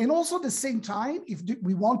 And also at the same time, if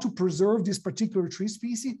we want to preserve this particular tree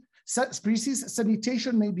species,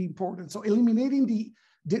 sanitation may be important. So eliminating the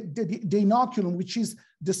inoculum, which is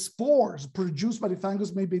the spores produced by the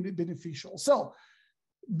fungus, may be beneficial. So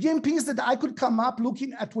BMPs that I could come up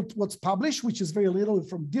looking at what's published, which is very little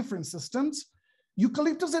from different systems,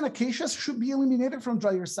 eucalyptus and acacias should be eliminated from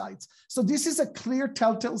drier sites. So this is a clear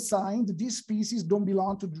telltale sign that these species don't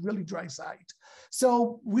belong to really dry site.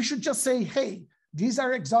 So we should just say, hey, these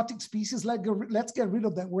are exotic species, let's get rid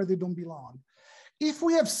of them where they don't belong. If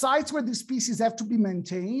we have sites where these species have to be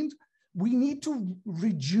maintained, we need to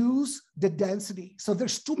reduce the density. So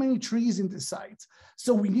there's too many trees in the sites.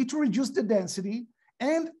 So we need to reduce the density.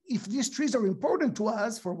 And if these trees are important to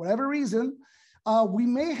us for whatever reason, we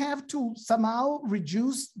may have to somehow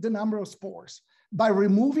reduce the number of spores. by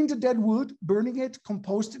removing the dead wood, burning it,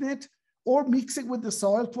 composting it, or mixing with the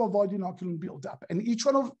soil to avoid inoculum buildup. And each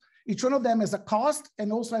one of them has a cost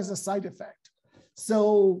and also has a side effect.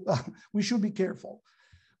 So we should be careful.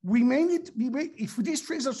 If these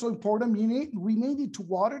trees are so important, we may need to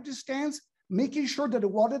water the stands, making sure that the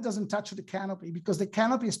water doesn't touch the canopy, because the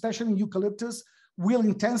canopy, especially in eucalyptus, will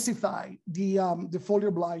intensify the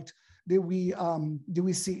foliar blight that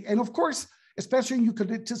we see. And of course, especially in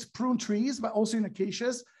eucalyptus, prune trees, but also in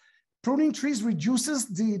acacias, pruning trees reduces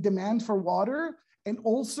the demand for water and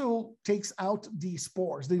also takes out the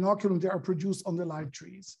spores, the inoculum that are produced on the live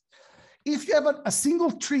trees. If you have a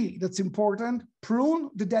single tree, that's important,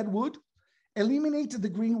 prune the dead wood, eliminate the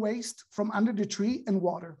green waste from under the tree and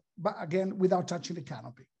water, but again, without touching the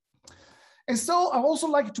canopy. And so I also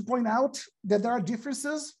like to point out that there are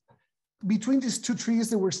differences between these two trees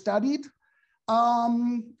that were studied.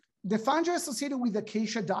 The fungi associated with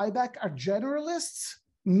acacia dieback are generalists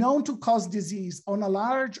known to cause disease on a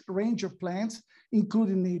large range of plants,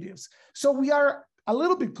 including natives. So we are a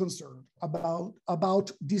little bit concerned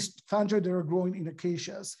about these fungi that are growing in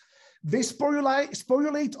acacias. They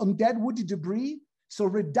sporulate on dead woody debris, so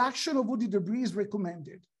reduction of woody debris is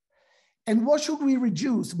recommended. And what should we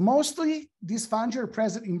reduce? Mostly these fungi are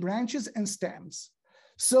present in branches and stems,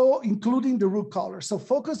 so including the root collar. So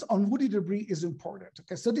focus on woody debris is important.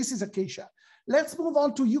 Okay, so this is acacia. Let's move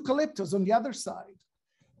on to eucalyptus on the other side.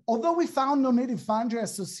 Although we found no native fungi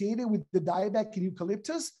associated with the dieback in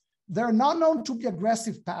eucalyptus, they're not known to be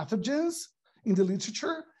aggressive pathogens in the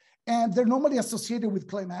literature, and they're normally associated with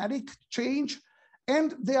climatic change,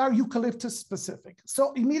 and they are eucalyptus specific.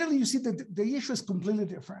 So immediately you see that the issue is completely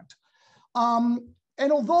different.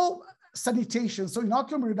 And although sanitation, so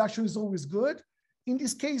inoculum reduction is always good, in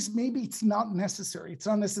this case, maybe it's not necessary. It's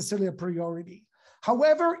not necessarily a priority.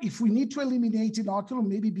 However, if we need to eliminate inoculum,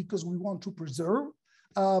 maybe because we want to preserve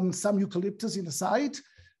some eucalyptus in the site,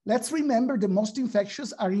 let's remember the most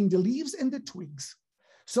infectious are in the leaves and the twigs.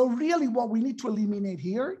 So really what we need to eliminate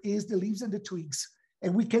here is the leaves and the twigs,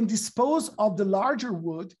 and we can dispose of the larger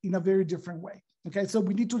wood in a very different way. Okay, so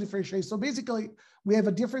we need to differentiate. So basically we have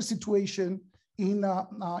a different situation in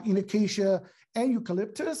acacia and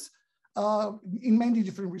eucalyptus in many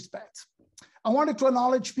different respects. I wanted to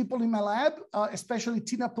acknowledge people in my lab, especially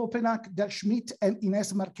Tina Popenak, Del Schmidt, and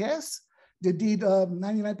Ines Marquez. They did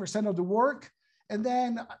 99% of the work. And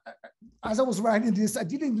then as I was writing this, I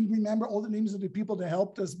didn't even remember all the names of the people that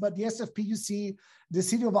helped us, but the SFPUC, the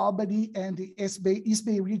City of Albany, and the East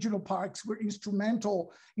Bay Regional Parks were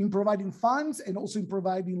instrumental in providing funds and also in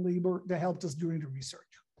providing labor that helped us during the research.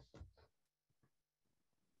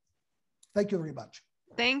 Thank you very much.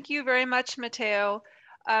 Thank you very much, Matteo.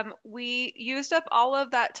 We used up all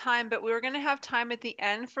of that time, but we were going to have time at the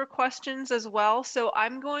end for questions as well. So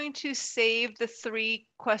I'm going to save the 3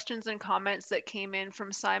 questions and comments that came in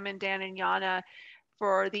from Simon, Dan, and Yana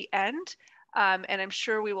for the end. And I'm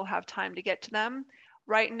sure we will have time to get to them.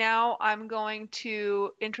 Right now, I'm going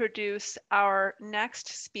to introduce our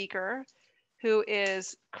next speaker, who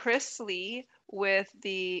is Chris Lee with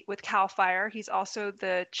CAL FIRE. He's also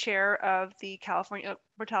the chair of the California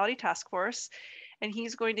Mortality Task Force, and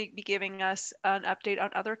he's going to be giving us an update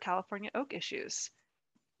on other California oak issues.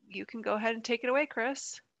 You can go ahead and take it away,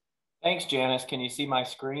 Chris. Thanks, Janice. Can you see my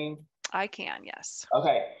screen? I can, yes.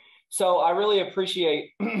 Okay, so I really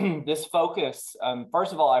appreciate this focus.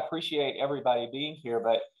 First of all, I appreciate everybody being here,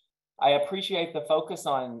 but I appreciate the focus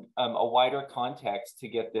on a wider context to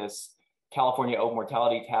get this California Oak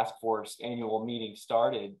Mortality Task Force annual meeting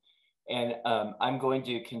started. And I'm going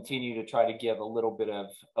to continue to try to give a little bit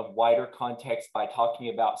of wider context by talking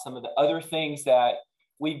about some of the other things that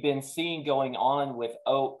we've been seeing going on with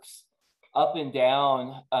oaks up and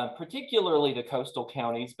down, particularly the coastal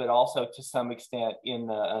counties, but also to some extent in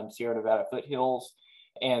the Sierra Nevada foothills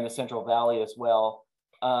and the Central Valley as well.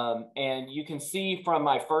 And you can see from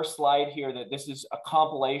my first slide here that this is a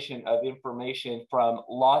compilation of information from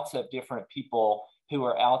lots of different people who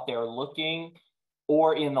are out there looking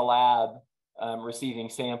or in the lab receiving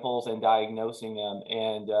samples and diagnosing them.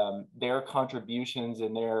 And their contributions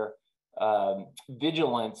and their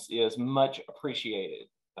vigilance is much appreciated.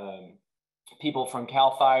 People from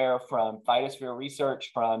CAL FIRE, from Phytosphere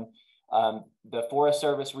Research, from the Forest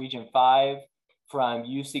Service Region 5, from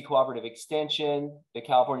UC Cooperative Extension, the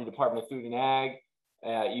California Department of Food and Ag,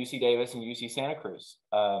 UC Davis, and UC Santa Cruz.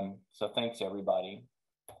 So thanks, everybody.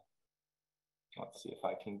 Let's see if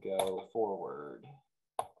I can go forward.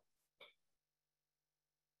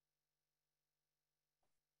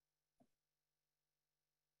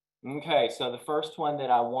 Okay, so the first one that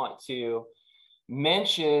I want to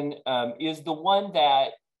mention is the one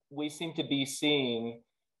that we seem to be seeing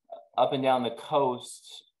up and down the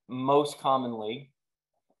coast most commonly.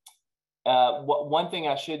 One thing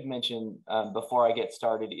I should mention before I get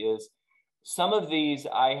started is some of these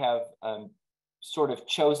I have sort of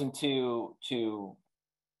chosen to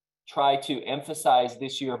try to emphasize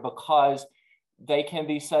this year because they can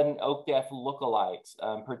be sudden oak death lookalikes,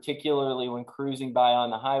 particularly when cruising by on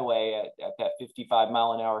the highway at that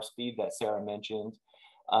 55-mile-an-hour speed that Sarah mentioned,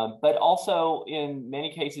 but also in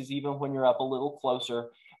many cases, even when you're up a little closer.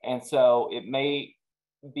 And so it may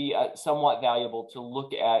be somewhat valuable to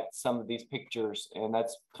look at some of these pictures. And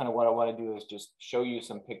that's kind of what I want to do, is just show you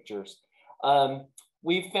some pictures.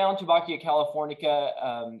 We've found Tobackia californica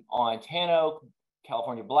on tan oak,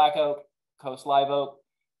 California black oak, coast live oak,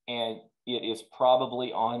 and it is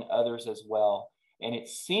probably on others as well. And it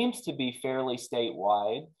seems to be fairly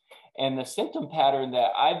statewide. And the symptom pattern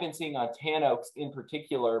that I've been seeing on tan oaks in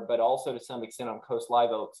particular, but also to some extent on coast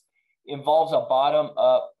live oaks, involves a bottom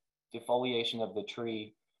up defoliation of the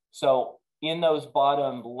tree. So in those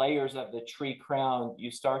bottom layers of the tree crown,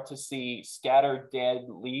 you start to see scattered dead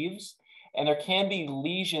leaves. And there can be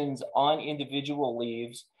lesions on individual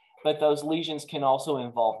leaves, but those lesions can also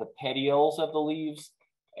involve the petioles of the leaves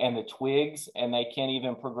and the twigs, and they can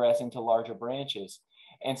even progress into larger branches.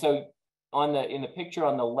 And so in the picture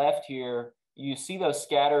on the left here, you see that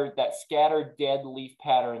scattered dead leaf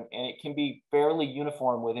pattern, and it can be fairly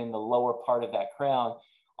uniform within the lower part of that crown.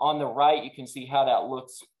 On the right, you can see how that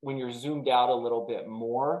looks when you're zoomed out a little bit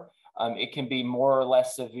more. It can be more or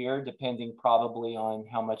less severe, depending probably on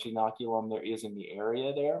how much inoculum there is in the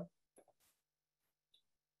area there.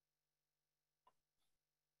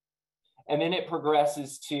 And then it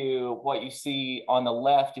progresses to what you see on the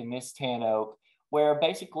left in this tan oak, where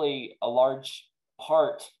basically a large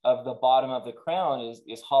part of the bottom of the crown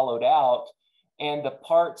is hollowed out, and the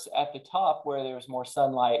parts at the top where there's more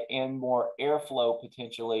sunlight and more airflow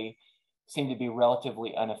potentially seem to be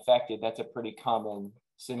relatively unaffected. That's a pretty common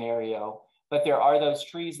scenario. But there are those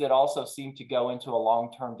trees that also seem to go into a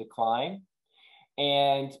long-term decline.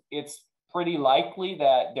 And it's pretty likely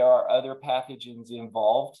that there are other pathogens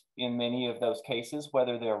involved in many of those cases,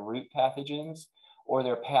 whether they're root pathogens or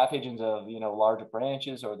they're pathogens of larger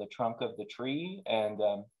branches or the trunk of the tree. And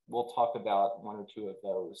we'll talk about one or two of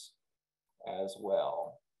those as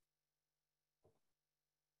well.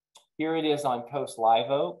 Here it is on coast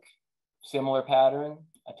live oak, similar pattern,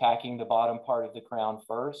 attacking the bottom part of the crown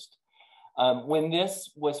first. When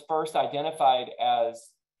this was first identified as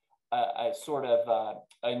a sort of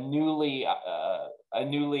a newly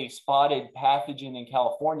spotted pathogen in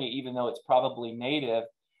California, even though it's probably native,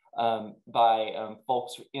 by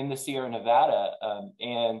folks in the Sierra Nevada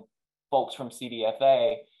and folks from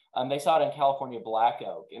CDFA, they saw it on California black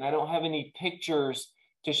oak. And I don't have any pictures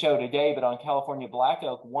to show today, but on California black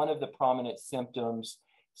oak, one of the prominent symptoms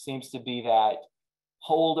seems to be that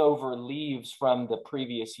holdover leaves from the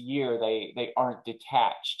previous year, they aren't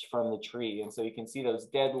detached from the tree. And so you can see those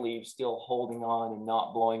dead leaves still holding on and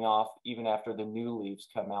not blowing off even after the new leaves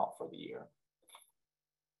come out for the year.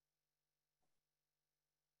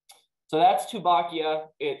 So that's Tobackia.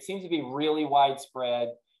 It seems to be really widespread.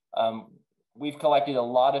 We've collected a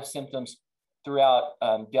lot of symptoms throughout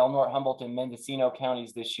Del Norte, Humboldt, and Mendocino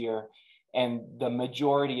counties this year, and the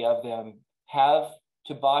majority of them have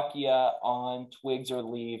Tobackia on twigs or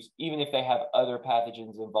leaves, even if they have other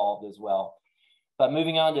pathogens involved as well. But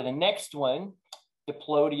moving on to the next one,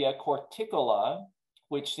 Diplodia corticola,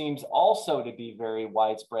 which seems also to be very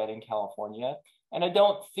widespread in California. And I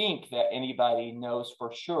don't think that anybody knows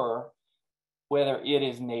for sure whether it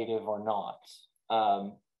is native or not.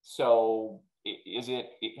 So has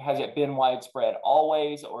it been widespread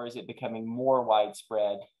always, or is it becoming more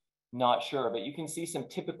widespread? Not sure, but you can see some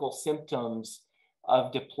typical symptoms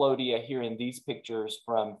of diplodia here in these pictures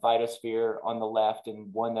from phytosphere on the left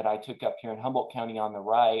and one that I took up here in Humboldt County on the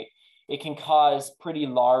right. It can cause pretty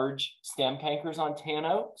large stem cankers on tan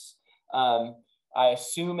oaks. I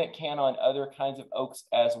assume it can on other kinds of oaks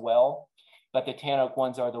as well, but the tan oak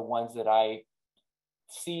ones are the ones that I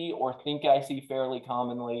see or think I see fairly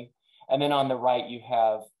commonly. And then on the right, you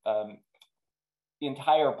have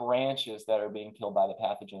entire branches that are being killed by the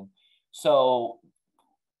pathogen. So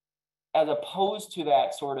as opposed to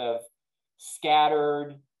that sort of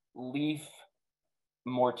scattered leaf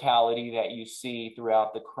mortality that you see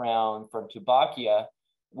throughout the crown from Tobackia,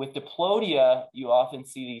 with Diplodia, you often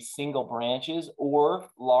see these single branches or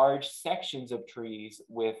large sections of trees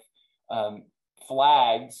with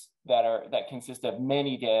flags that consist of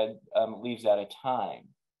many dead leaves at a time.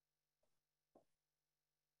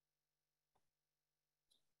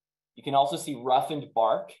 You can also see roughened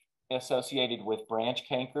bark associated with branch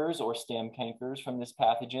cankers or stem cankers from this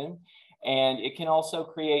pathogen. And it can also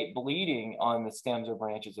create bleeding on the stems or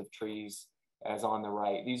branches of trees, as on the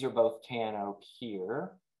right. These are both tan oak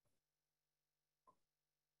here.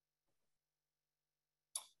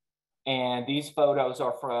 And these photos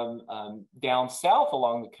are from down south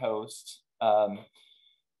along the coast, and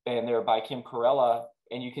they're by Kim Corella.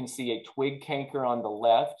 And you can see a twig canker on the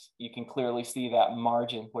left. You can clearly see that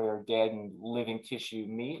margin where dead and living tissue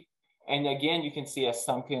meet. And again, you can see a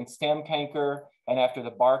sunken stem canker. And after the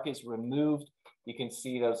bark is removed, you can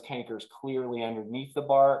see those cankers clearly underneath the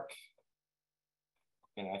bark.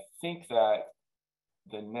 And I think that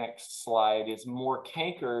the next slide is more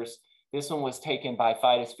cankers. This one was taken by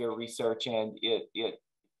Phytosphere Research, and it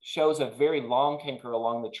shows a very long canker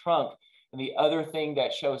along the trunk. And the other thing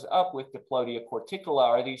that shows up with Diplodia corticula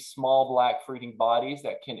are these small black fruiting bodies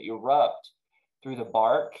that can erupt through the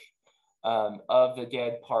bark of the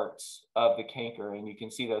dead parts of the canker. And you can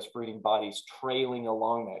see those fruiting bodies trailing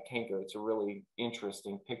along that canker. It's a really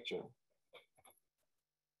interesting picture.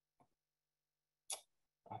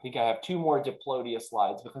 I think I have 2 more Diplodia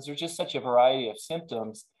slides because there's just such a variety of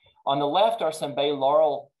symptoms. On the left are some bay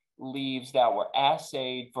laurel leaves that were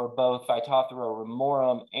assayed for both Phytophthora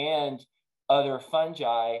ramorum and other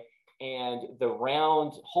fungi, and the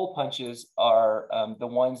round hole punches are the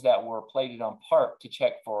ones that were plated on part to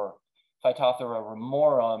check for Phytophthora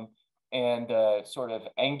ramorum, and the sort of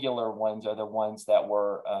angular ones are the ones that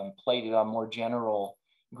were plated on more general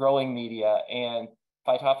growing media. And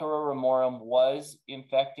Phytophthora ramorum was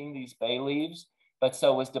infecting these bay leaves, but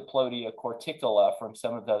so was Diplodia corticula from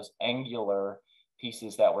some of those angular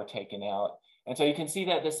pieces that were taken out. And so you can see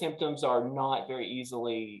that the symptoms are not very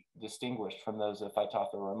easily distinguished from those of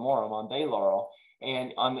Phytophthora ramorum on bay laurel.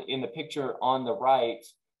 And in the picture on the right,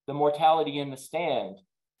 the mortality in the stand,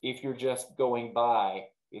 if you're just going by,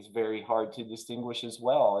 is very hard to distinguish as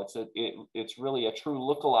well. It's really a true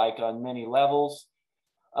lookalike on many levels.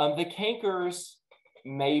 The cankers,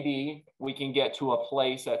 maybe we can get to a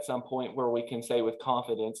place at some point where we can say with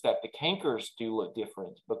confidence that the cankers do look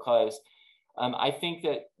different, because I think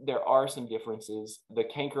that there are some differences. The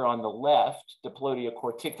canker on the left, Diplodia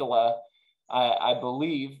corticula, I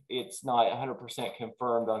believe it's not 100%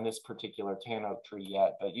 confirmed on this particular tan oak tree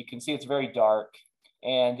yet, but you can see it's very dark.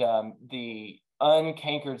 And the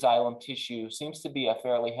uncankered xylem tissue seems to be a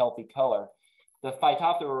fairly healthy color. The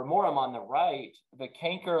Phytophthora ramorum on the right, the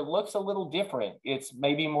canker looks a little different. It's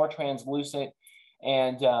maybe more translucent,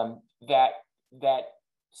 and that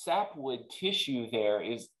sapwood tissue there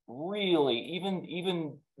is really,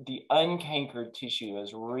 even the uncankered tissue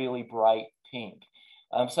is really bright pink.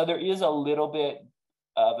 So there is a little bit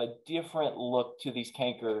of a different look to these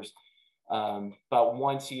cankers, but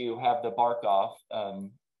once you have the bark off,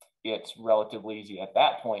 it's relatively easy at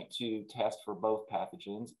that point to test for both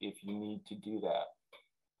pathogens if you need to do that.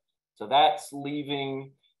 So that's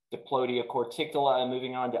leaving Diplodia corticula and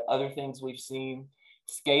moving on to other things we've seen.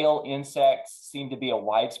 Scale insects seem to be a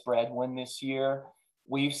widespread one this year.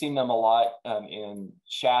 We've seen them a lot in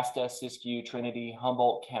Shasta, Siskiyou, Trinity,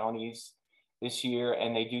 Humboldt counties this year,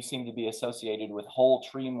 and they do seem to be associated with whole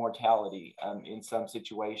tree mortality in some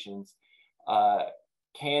situations.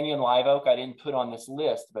 Canyon live oak I didn't put on this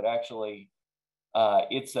list, but actually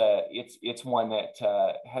it's one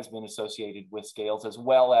that has been associated with scales, as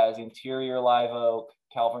well as interior live oak,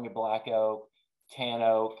 California black oak, tan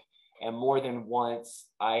oak, and more than once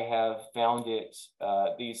I have found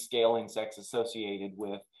these scale insects associated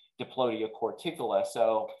with Diplodia corticula.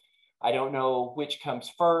 So I don't know which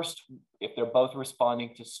comes first, if they're both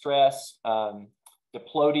responding to stress.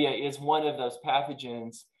 Diplodia is one of those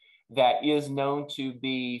pathogens that is known to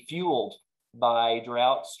be fueled by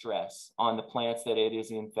drought stress on the plants that it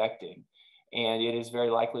is infecting. And it is very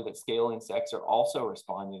likely that scale insects are also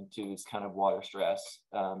responding to this kind of water stress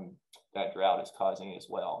that drought is causing as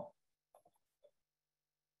well.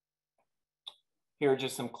 Here are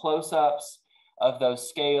just some close-ups of those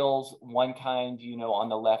scales. One kind, on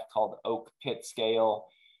the left called oak pit scale,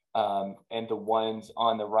 and the ones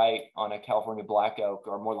on the right on a California black oak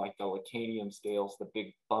are more like the Lacanium scales, the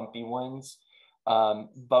big bumpy ones.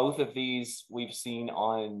 Both of these we've seen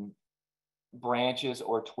on branches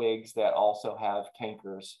or twigs that also have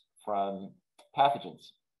cankers from pathogens.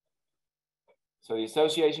 So the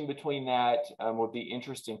association between that would be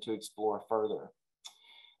interesting to explore further.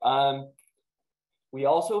 We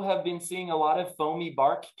also have been seeing a lot of foamy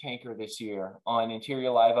bark canker this year on interior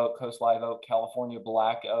live oak, coast live oak, California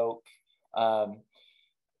black oak.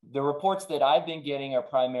 The reports that I've been getting are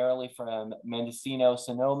primarily from Mendocino,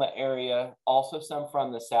 Sonoma area, also some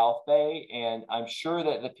from the South Bay. And I'm sure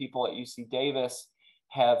that the people at UC Davis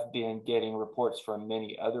have been getting reports from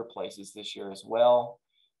many other places this year as well.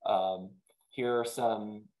 Here are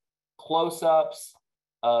some close-ups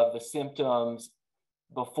of the symptoms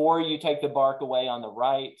before you take the bark away on the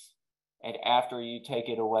right and after you take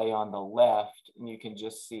it away on the left. And you can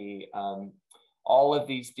just see all of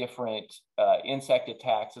these different insect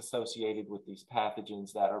attacks associated with these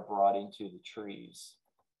pathogens that are brought into the trees.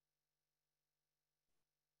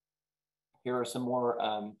 Here are some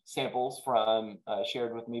more samples from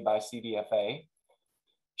shared with me by CDFA,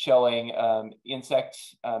 showing insect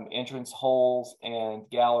entrance holes and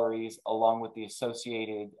galleries, along with the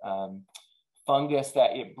associated fungus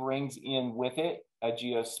that it brings in with it, a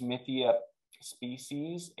Geosmithia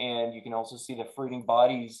species. And you can also see the fruiting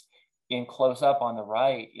bodies in close up on the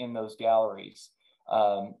right in those galleries.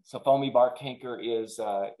 So foamy bark canker is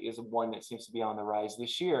one that seems to be on the rise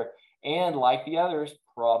this year. And like the others,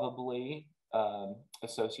 probably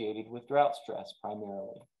associated with drought stress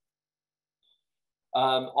primarily.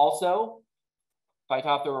 Also,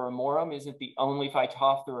 Phytophthora ramorum isn't the only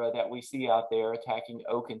Phytophthora that we see out there attacking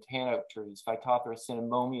oak and tan oak trees. Phytophthora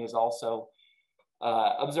cinnamomi is also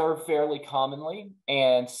observed fairly commonly,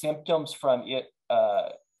 and symptoms from it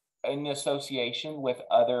in association with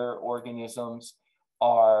other organisms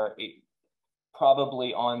are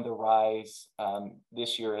probably on the rise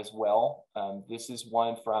this year as well. This is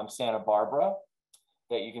one from Santa Barbara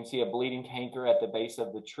that you can see a bleeding canker at the base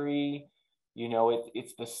of the tree. You know,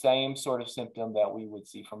 it's the same sort of symptom that we would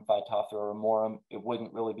see from Phytophthora ramorum. It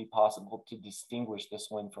wouldn't really be possible to distinguish this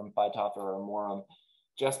one from Phytophthora ramorum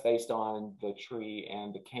just based on the tree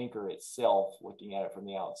and the canker itself, looking at it from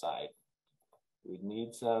the outside. We'd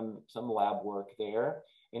need some lab work there.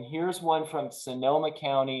 And here's one from Sonoma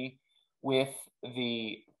County with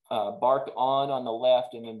the bark on the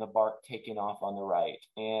left and then the bark taken off on the right.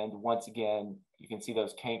 And once again, you can see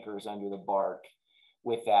those cankers under the bark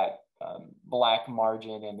with that black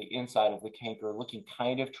margin and the inside of the canker looking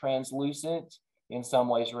kind of translucent, in some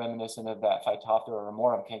ways reminiscent of that Phytophthora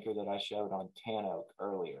ramorum canker that I showed on tan oak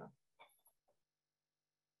earlier.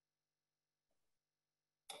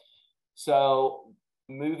 So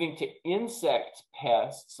moving to insect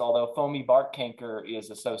pests, although foamy bark canker is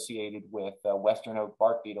associated with western oak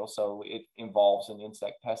bark beetle, so it involves an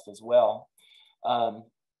insect pest as well.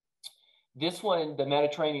 This one, the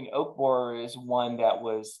Mediterranean oak borer, is one that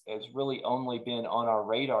has really only been on our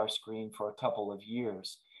radar screen for a couple of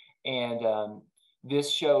years. And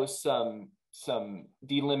this shows some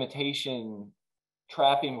delimitation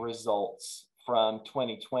trapping results from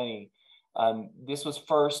 2020. This was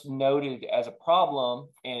first noted as a problem,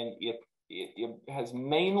 and it has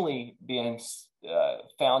mainly been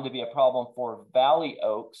found to be a problem for valley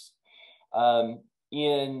oaks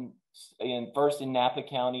first in Napa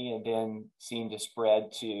County, and then seemed to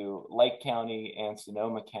spread to Lake County and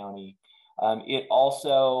Sonoma County. It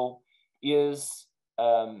also is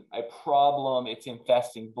a problem. It's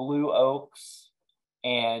infesting blue oaks,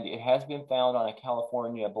 and it has been found on a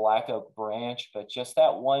California black oak branch, but just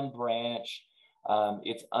that one branch,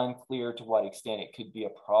 it's unclear to what extent it could be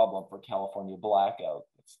a problem for California black oak.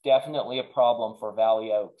 It's definitely a problem for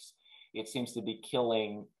valley oaks. It seems to be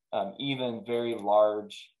killing even very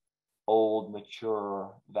large, old,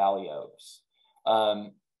 mature valley oaks.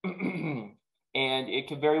 And it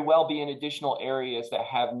could very well be in additional areas that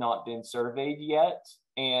have not been surveyed yet.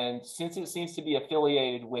 And since it seems to be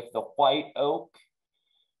affiliated with the white oak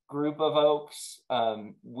group of oaks,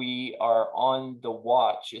 we are on the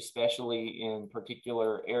watch, especially in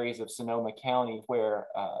particular areas of Sonoma County where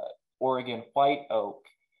Oregon white oak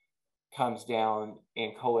comes down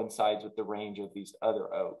and coincides with the range of these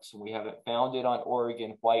other oaks. And we haven't found it on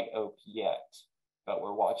Oregon white oak yet, but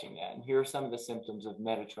we're watching that. And here are some of the symptoms of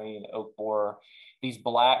Mediterranean oak borer. These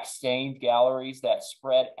black stained galleries that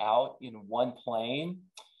spread out in one plane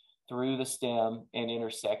through the stem and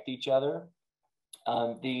intersect each other.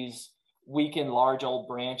 These weaken large old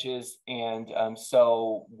branches. And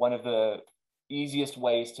so one of the easiest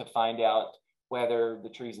ways to find out whether the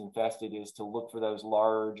tree's infested is to look for those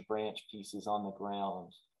large branch pieces on the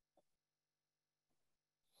ground.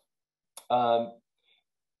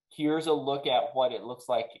 Here's a look at what it looks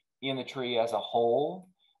like in the tree as a whole.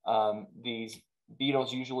 These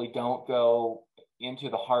beetles usually don't go into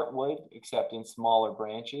the heartwood except in smaller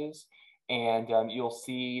branches. And you'll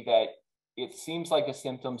see that it seems like the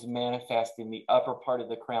symptoms manifest in the upper part of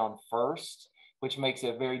the crown first, which makes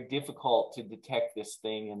it very difficult to detect this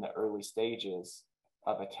thing in the early stages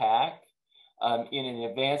of attack. In an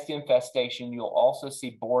advanced infestation, you'll also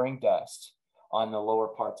see boring dust on the lower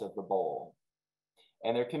parts of the bowl.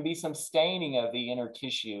 And there can be some staining of the inner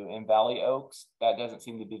tissue in valley oaks. That doesn't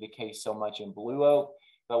seem to be the case so much in blue oak.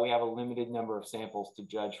 but we have a limited number of samples to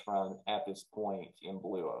judge from at this point in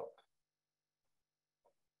blue oak.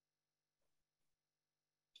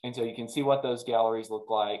 And so you can see what those galleries look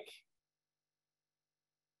like.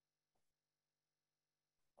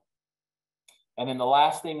 And then the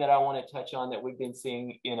last thing that I want to touch on that we've been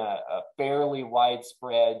seeing in a fairly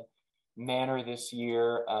widespread manner this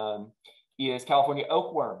year is California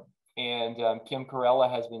oakworm. And Kim Corella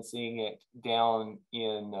has been seeing it down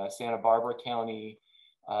in Santa Barbara County,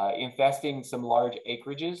 infesting some large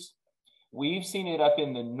acreages. We've seen it up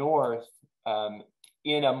in the north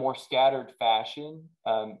in a more scattered fashion,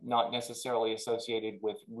 not necessarily associated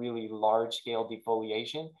with really large scale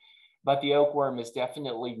defoliation. But the oakworm is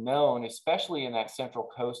definitely known, especially in that Central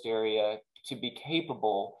Coast area, to be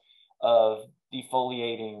capable of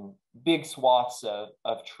defoliating big swaths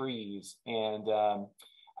of trees. And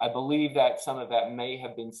I believe that some of that may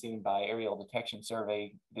have been seen by aerial detection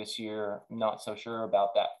survey this year. Not so sure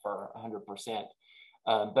about that for 100%.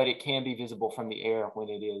 But it can be visible from the air when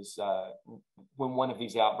it is, when one of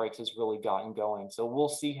these outbreaks has really gotten going. So we'll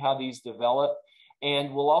see how these develop,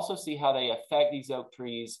 and we'll also see how they affect these oak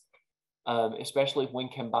trees, especially when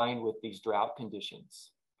combined with these drought conditions.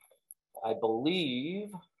 I believe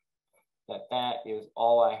that that is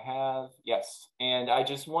all I have. Yes, and I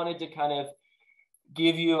just wanted to kind of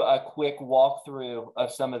give you a quick walkthrough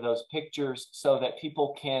of some of those pictures so that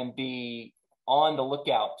people can be on the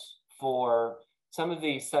lookout for some of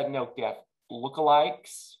these sudden oak death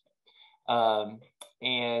lookalikes,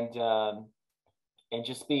 and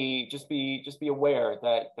just be aware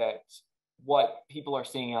that what people are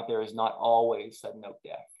seeing out there is not always sudden oak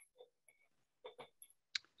death.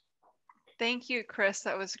 Thank you, Chris.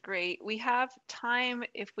 That was great. We have time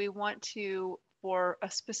if we want to for a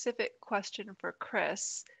specific question for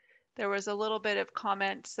Chris. There was a little bit of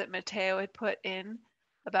comments that Mateo had put in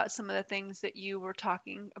about some of the things that you were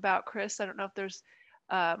talking about, Chris. I don't know if there's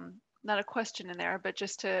not a question in there, but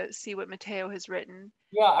just to see what Mateo has written.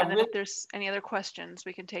 Yeah, and then if there's any other questions,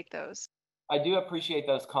 we can take those. I do appreciate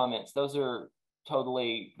those comments. Those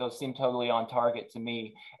seem totally on target to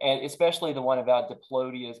me, and especially the one about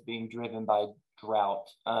diplodias being driven by drought.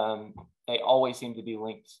 They always seem to be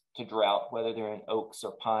linked to drought, whether they're in oaks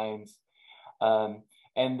or pines.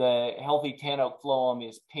 And the healthy tan oak phloem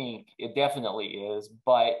is pink. It definitely is,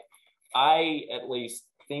 but I at least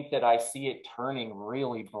think that I see it turning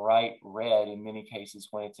really bright red in many cases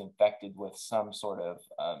when it's infected with some sort of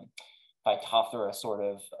Phytophthora sort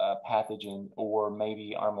of pathogen, or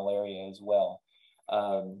maybe Armillaria as well.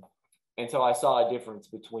 And so I saw a difference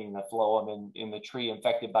between the phloem in the tree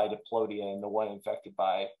infected by Diplodia and the one infected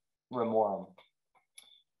by Remorum.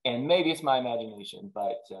 And maybe it's my imagination,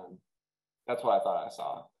 but that's what I thought I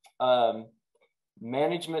saw.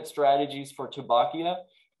 Management strategies for Tubacia.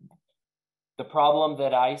 The problem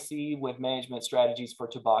that I see with management strategies for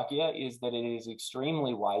Tubacia is that it is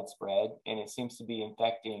extremely widespread, and it seems to be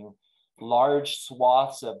infecting large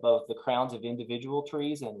swaths of both the crowns of individual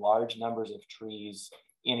trees and large numbers of trees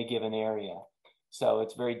in a given area. So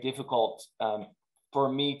it's very difficult for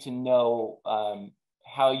me to know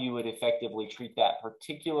how you would effectively treat that,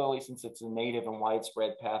 particularly since it's a native and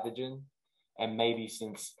widespread pathogen, and maybe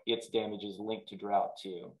since its damage is linked to drought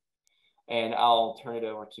too. And I'll turn it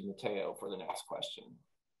over to Mateo for the next question.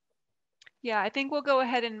 Yeah, I think we'll go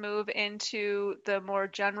ahead and move into the more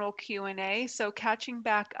general Q&A. So catching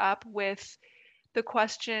back up with the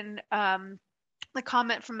question, the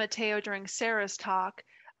comment from Mateo during Sarah's talk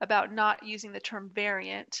about not using the term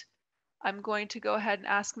variant, I'm going to go ahead and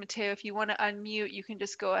ask Mateo, if you want to unmute, you can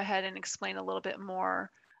just go ahead and explain a little bit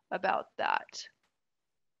more about that.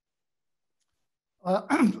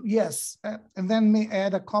 Yes, and then may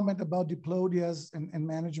add a comment about diplodias and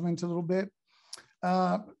management a little bit.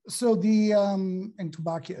 And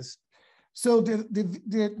Tubacias. So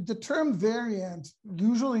the term variant,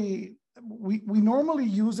 usually we normally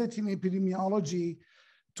use it in epidemiology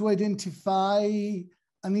to identify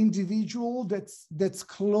an individual that's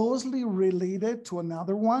closely related to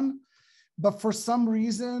another one, but for some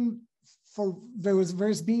reason,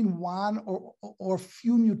 there's been one or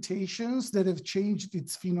few mutations that have changed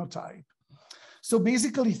its phenotype. So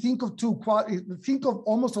basically, think of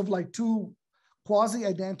almost like two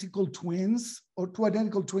quasi-identical twins, or two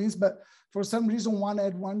identical twins, but for some reason one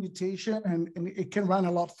had one mutation and it can run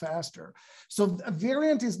a lot faster. So a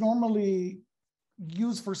variant is normally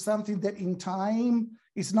used for something that in time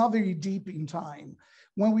is not very deep in time.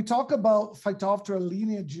 When we talk about Phytophthora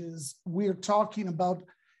lineages, we're talking about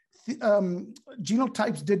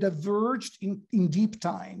genotypes that diverged in deep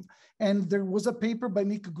time. And there was a paper by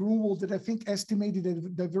Nick Grunwald that I think estimated a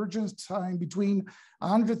divergence time between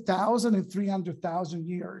 100,000 and 300,000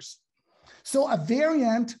 years. So a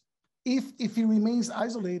variant, if it remains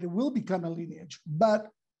isolated, will become a lineage, but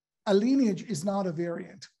a lineage is not a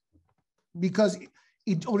variant because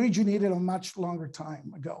it originated a much longer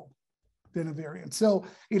time ago than a variant. So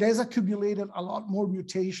it has accumulated a lot more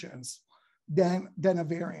mutations than a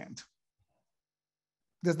variant.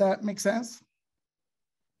 Does that make sense?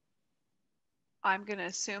 I'm going to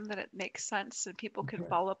assume that it makes sense and people can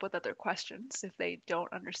follow up with other questions if they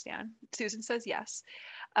don't understand. Susan says yes.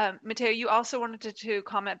 Matteo, you also wanted to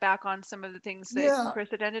comment back on some of the things that Chris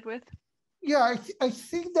had ended with? Yeah, I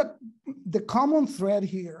think that the common thread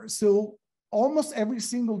here, so almost every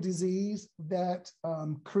single disease that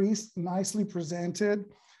Chris nicely presented,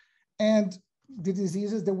 and the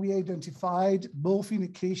diseases that we identified, both in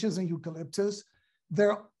acacias and eucalyptus,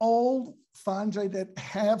 they're all fungi that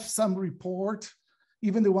have some report,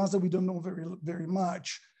 even the ones that we don't know very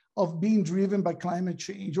much, of being driven by climate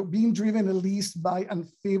change or being driven at least by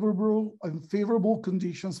unfavorable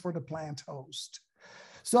conditions for the plant host.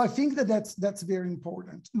 So I think that that's very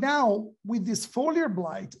important. Now, with this foliar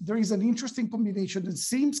blight, there is an interesting combination that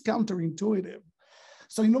seems counterintuitive.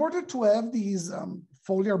 So in order to have these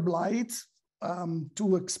foliar blights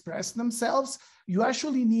to express themselves, you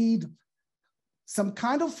actually need some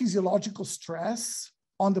kind of physiological stress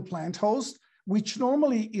on the plant host, which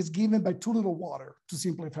normally is given by too little water, to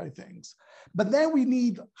simplify things. But then we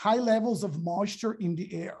need high levels of moisture in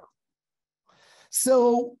the air.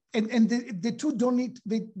 So, and the two don't need,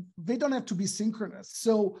 they don't have to be synchronous.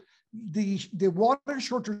 So the water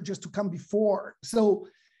shortage has to come before. So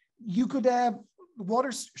you could have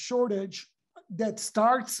water shortage that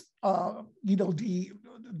starts,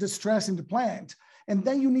 the stress in the plant. And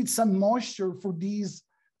then you need some moisture for these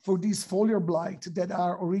foliar blight that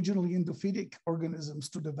are originally endophytic organisms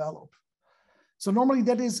to develop. So normally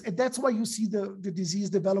that's why you see the disease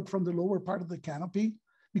develop from the lower part of the canopy,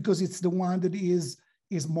 because it's the one that is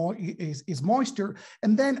moisture.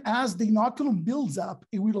 And then as the inoculum builds up,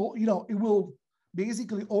 it will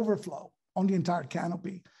basically overflow on the entire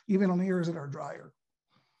canopy, even on areas that are drier.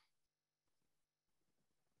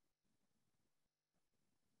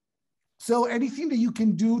 So anything that you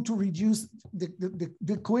can do to reduce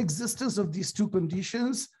the coexistence of these two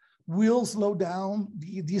conditions will slow down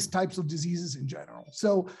these types of diseases in general.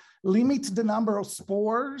 So limit the number of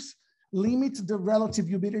spores, limit the relative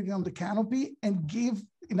humidity on the canopy, and give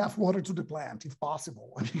enough water to the plant if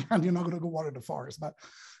possible. I mean, you're not going to go water the forest, but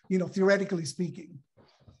theoretically speaking.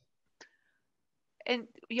 And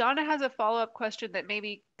Jana has a follow-up question that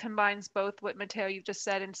maybe combines both what Matteo you just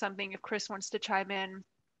said and something if Chris wants to chime in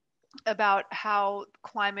about how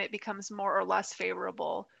climate becomes more or less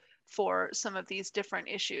favorable for some of these different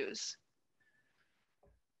issues.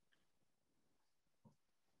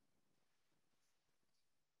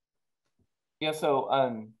 Yeah, so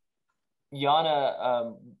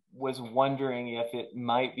Jana was wondering if it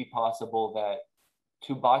might be possible that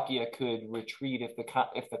Tubacia could retreat if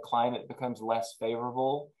the climate becomes less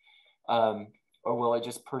favorable, or will it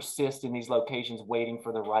just persist in these locations waiting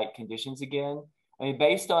for the right conditions again? I mean,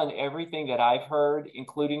 based on everything that I've heard,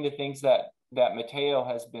 including the things that Matteo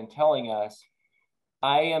has been telling us,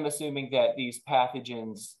 I am assuming that these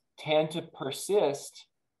pathogens tend to persist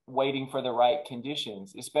waiting for the right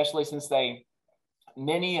conditions, especially since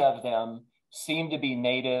many of them seem to be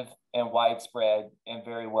native and widespread and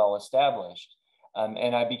very well established.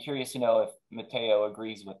 And I'd be curious to know if Matteo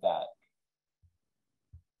agrees with that.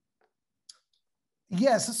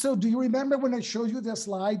 Yes, so do you remember when I showed you the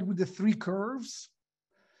slide with the 3 curves?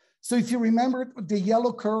 So if you remember, the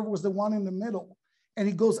yellow curve was the one in the middle, and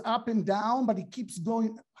it goes up and down, but it keeps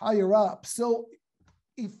going higher up. So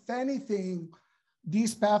if anything,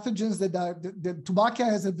 these pathogens the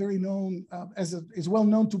Tubacia is is well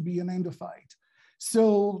known to be an endophyte.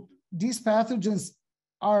 So these pathogens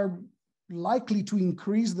are likely to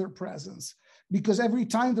increase their presence because every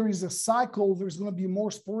time there is a cycle, there's going to be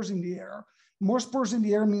more spores in the air. More spores in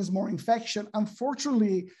the air means more infection.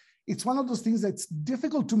 Unfortunately, it's one of those things that's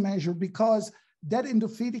difficult to measure because that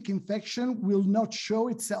endophytic infection will not show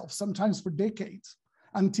itself sometimes for decades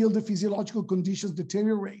until the physiological conditions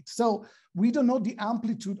deteriorate. So we don't know the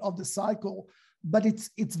amplitude of the cycle, but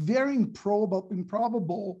it's very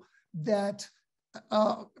improbable that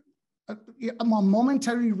a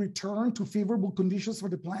momentary return to favorable conditions for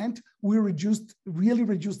the plant will really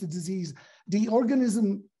reduce the disease. The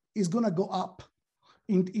organism is going to go up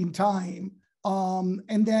in time,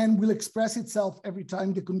 and then will express itself every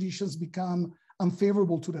time the conditions become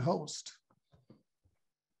unfavorable to the host.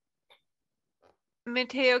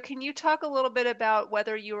 Mateo, can you talk a little bit about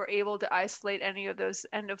whether you were able to isolate any of those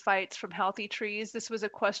endophytes from healthy trees? This was a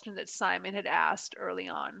question that Simon had asked early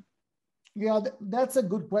on. Yeah, that's a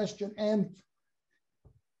good question. And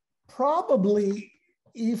probably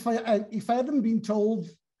if I hadn't been told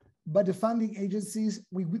by the funding agencies,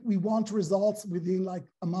 we want results within like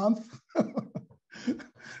a month,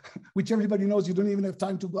 which everybody knows you don't even have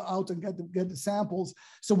time to go out and get the samples.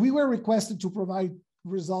 So we were requested to provide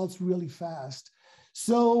results really fast.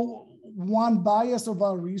 So one bias of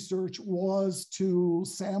our research was to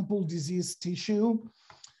sample diseased tissue,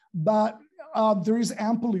 but there is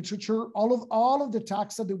ample literature. All of the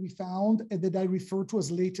taxa that we found and that I refer to as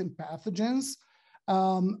latent pathogens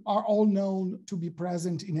are all known to be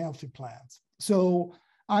present in healthy plants. So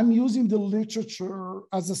I'm using the literature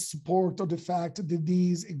as a support of the fact that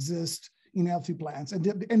these exist in healthy plants, and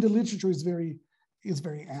the literature is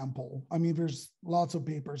very ample. I mean, there's lots of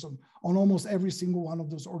papers on almost every single one of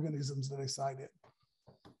those organisms that I cited.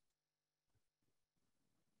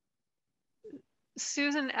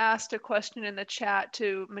 Susan asked a question in the chat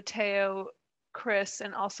to Mateo, Chris,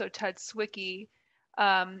 and also Ted Zwicky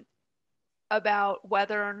about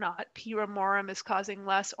whether or not P. ramorum is causing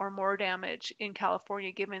less or more damage in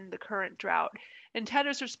California given the current drought. And Ted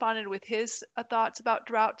has responded with his thoughts about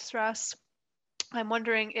drought stress. I'm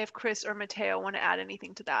wondering if Chris or Mateo want to add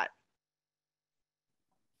anything to that.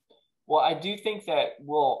 Well, I do think that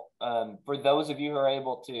we'll, for those of you who are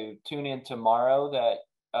able to tune in tomorrow, that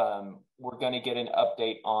we're going to get an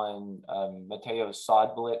update on Mateo's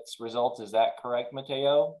sod blitz results. Is that correct,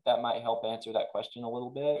 Mateo? That might help answer that question a little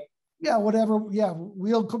bit. Yeah, whatever. Yeah,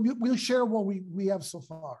 we'll share what we have so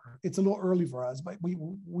far. It's a little early for us, but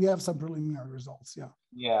we have some preliminary results. Yeah.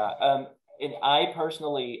 Yeah, and I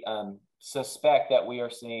personally suspect that we are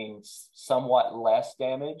seeing somewhat less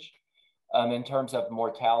damage in terms of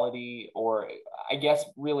mortality, or I guess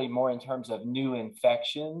really more in terms of new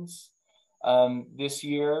infections this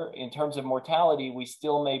year. In terms of mortality, we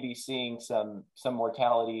still may be seeing some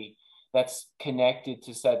mortality that's connected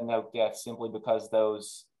to sudden oak death simply because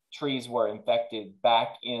those trees were infected back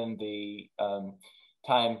in the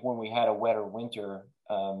time when we had a wetter winter,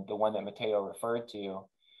 the one that Mateo referred to,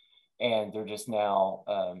 and they're just now,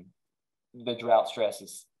 the drought stress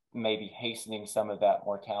is maybe hastening some of that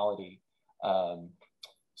mortality.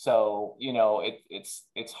 So, you know,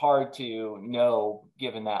 it's hard to know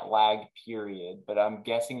given that lag period, but I'm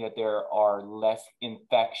guessing that there are less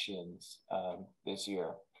infections this year.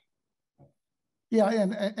 Yeah,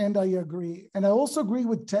 and I agree. And I also agree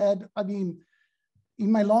with Ted. I mean,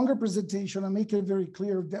 in my longer presentation, I make it very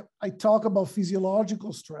clear that I talk about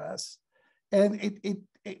physiological stress, and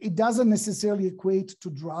it doesn't necessarily equate to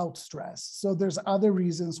drought stress. So there's other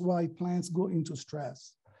reasons why plants go into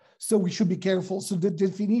stress. So we should be careful. So the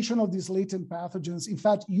definition of these latent pathogens, in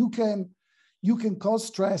fact, you can cause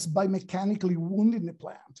stress by mechanically wounding the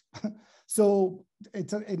plant. So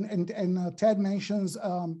it's and Ted mentions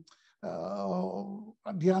the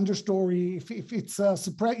understory. If it's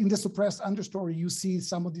in the suppressed understory, you see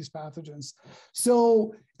some of these pathogens.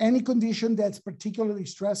 So any condition that's particularly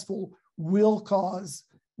stressful will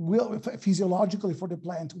physiologically for the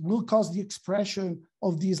plant will cause the expression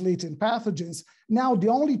of these latent pathogens. Now, the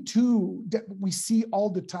only two that we see all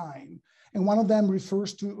the time, and one of them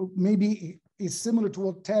refers to, maybe is similar to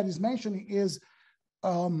what Ted is mentioning, is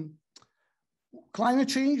climate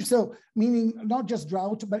change. So meaning not just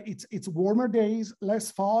drought, but it's warmer days, less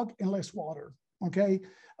fog, and less water, okay?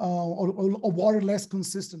 Or water less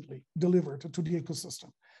consistently delivered to the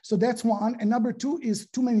ecosystem. So that's one. And number two is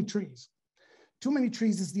too many trees. Too many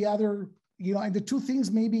trees is the other, you know, and the two things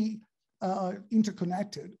may be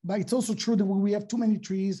interconnected, but it's also true that when we have too many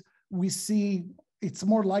trees, it's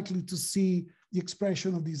more likely to see the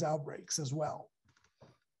expression of these outbreaks as well.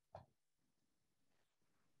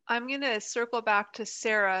 I'm going to circle back to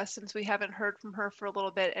Sarah since we haven't heard from her for a little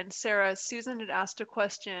bit. And Sarah, Susan had asked a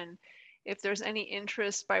question if there's any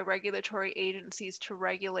interest by regulatory agencies to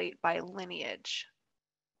regulate by lineage.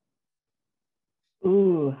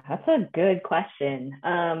 Ooh, that's a good question.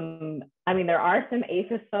 I mean, there are some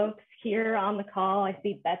APHIS folks here on the call. I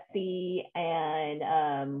see Betsy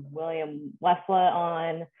and William Westla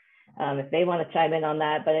on, if they want to chime in on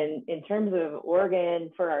that. But in terms of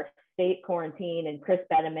Oregon for our state quarantine, and Chris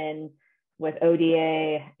Beneman with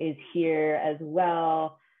ODA is here as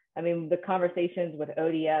well. I mean, the conversations with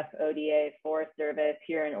ODF, ODA, Forest Service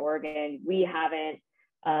here in Oregon, we haven't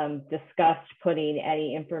discussed putting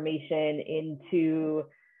any information into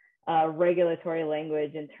regulatory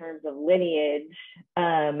language in terms of lineage.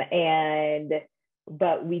 And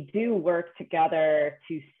but we do work together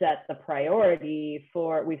to set the priority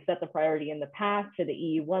for, we've set the priority in the past for the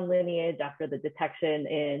EU1 lineage after the detection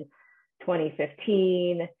in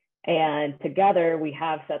 2015. And together we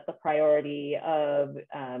have set the priority of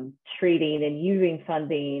treating and using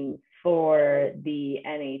funding for the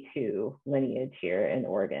NA2 lineage here in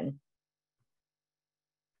Oregon.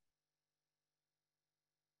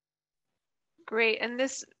 Great. And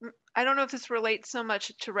this, I don't know if this relates so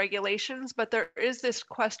much to regulations, but there is this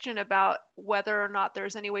question about whether or not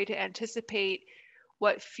there's any way to anticipate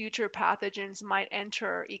what future pathogens might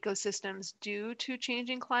enter ecosystems due to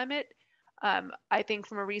changing climate. I think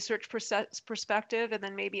from a research perspective, and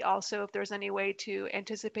then maybe also if there's any way to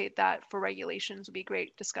anticipate that for regulations would be a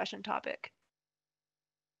great discussion topic.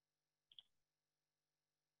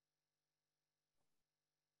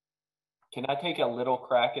 Can I take a little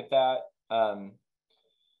crack at that?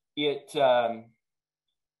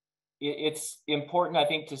 It's important, I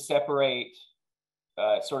think, to separate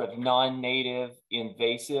sort of non-native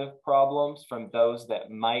invasive problems from those that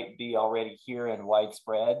might be already here and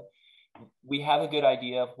widespread. We have a good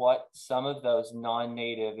idea of what some of those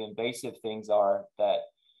non-native invasive things are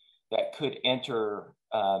that could enter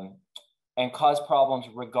and cause problems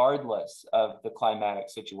regardless of the climatic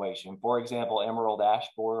situation. For example, emerald ash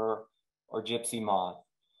borer or gypsy moth.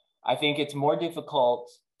 I think it's more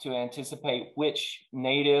difficult to anticipate which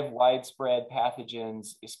native widespread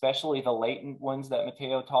pathogens, especially the latent ones that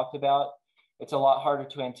Matteo talked about. It's a lot harder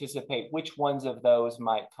to anticipate which ones of those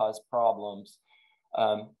might cause problems.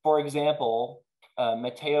 For example,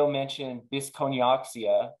 Matteo mentioned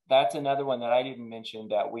Bisconioxia. That's another one that I didn't mention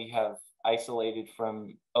that we have isolated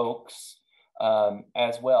from oaks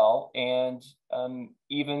as well. And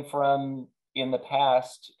even from in the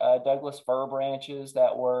past, Douglas fir branches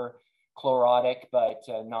that were chlorotic, but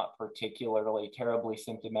not particularly terribly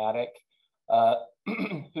symptomatic.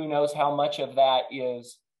 Who knows how much of that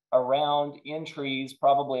is around in trees,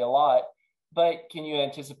 probably a lot, but can you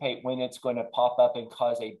anticipate when it's going to pop up and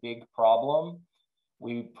cause a big problem?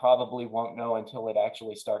 We probably won't know until it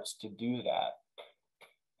actually starts to do that.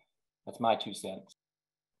 That's my 2 cents.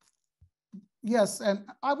 Yes, and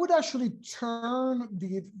I would actually turn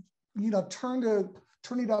it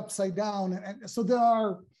upside down. And so there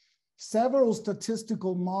are several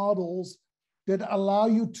statistical models that allow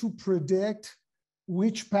you to predict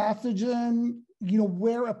which pathogen,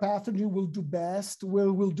 where a pathogen will do best, where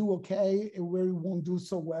it will do okay, and where it won't do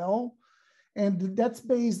so well. And that's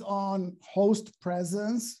based on host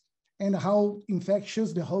presence and how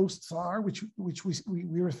infectious the hosts are, which we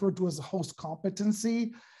refer to as host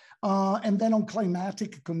competency. And then on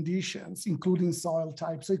climatic conditions, including soil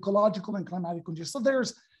type, so ecological and climatic conditions. So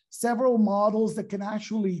there's several models that can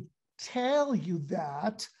actually tell you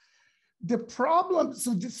that. The problem,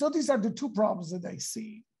 so these are the 2 problems that I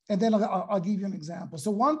see. And then I'll give you an example.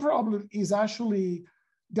 So one problem is actually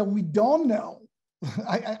that we don't know.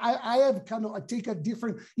 I take a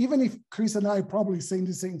different, even if Chris and I are probably saying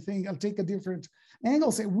the same thing, I'll take a different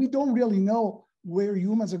angle, say we don't really know where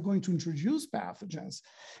humans are going to introduce pathogens.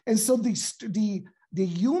 And so the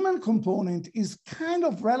human component is kind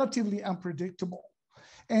of relatively unpredictable.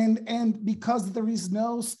 And because there is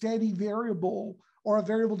no steady variable or a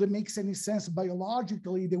variable that makes any sense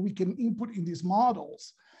biologically that we can input in these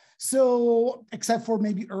models. So except for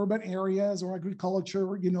maybe urban areas or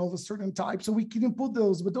agriculture, of a certain type. So we can input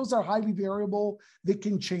those, but those are highly variable. They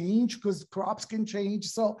can change because crops can change.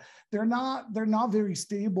 So they're not very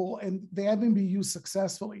stable and they haven't been used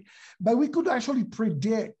successfully. But we could actually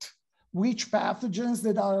predict which pathogens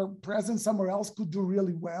that are present somewhere else could do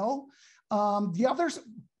really well. The other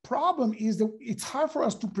problem is that it's hard for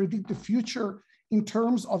us to predict the future in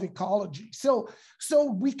terms of ecology. So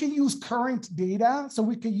we can use current data, so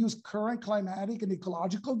we can use current climatic and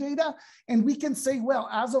ecological data, and we can say, well,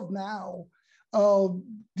 as of now,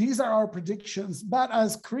 these are our predictions. But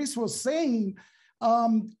as Chris was saying,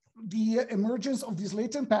 the emergence of these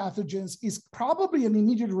latent pathogens is probably an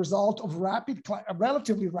immediate result of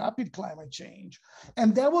relatively rapid climate change.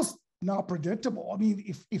 And that was not predictable. I mean,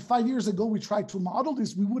 if 5 years ago we tried to model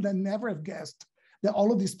this, we would have never have guessed that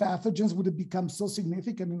all of these pathogens would have become so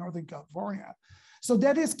significant in Northern California. So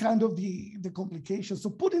that is kind of the complication.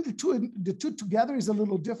 So putting the two together is a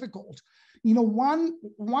little difficult.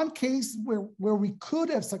 One case where we could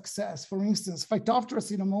have success, for instance, Phytophthora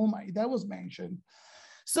cinnamomi, that was mentioned.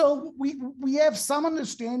 So we have some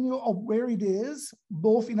understanding of where it is,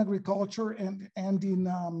 both in agriculture and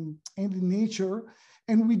in nature.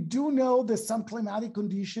 And we do know that some climatic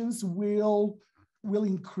conditions will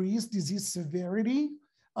increase disease severity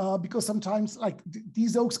because sometimes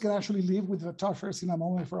these oaks can actually live with Phytophthora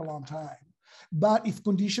cinnamomi for a long time. But if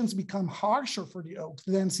conditions become harsher for the oaks,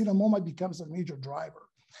 then Cinnamomum becomes a major driver.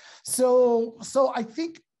 So I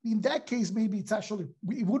think in that case, maybe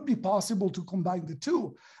it would be possible to combine the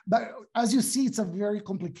two. But as you see, it's a very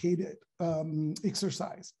complicated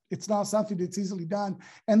exercise. It's not something that's easily done.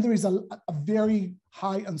 And there is a very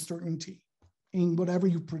high uncertainty in whatever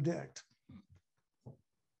you predict.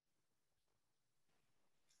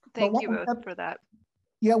 Thank you both for that.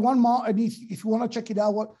 Yeah, I mean, if you want to check it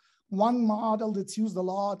out, one model that's used a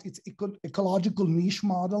lot, it's ecological niche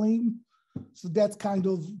modeling. So that's kind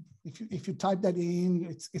of, if you type that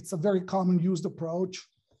in, it's a very common used approach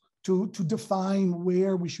to define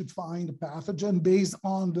where we should find a pathogen based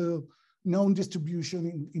on the known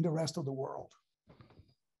distribution in the rest of the world.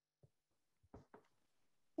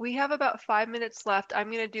 We have about 5 minutes left. I'm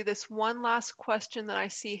going to do this one last question that I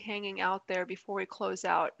see hanging out there before we close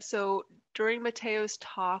out. So during Mateo's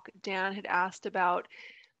talk, Dan had asked about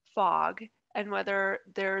fog and whether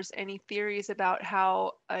there's any theories about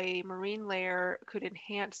how a marine layer could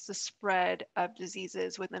enhance the spread of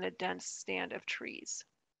diseases within a dense stand of trees.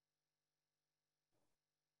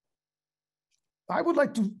 I would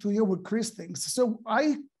like to hear what Chris thinks. So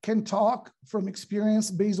I can talk from experience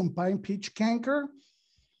based on pine pitch canker.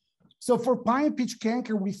 So for pine pitch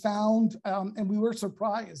canker, we found, and we were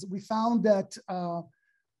surprised, we found that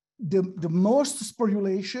the most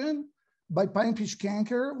sporulation by pine pitch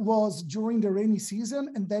canker was during the rainy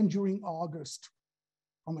season and then during August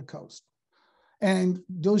on the coast. And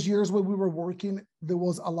those years when we were working, there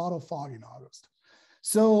was a lot of fog in August.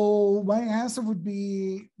 So my answer would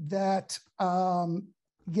be that,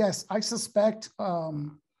 yes, I suspect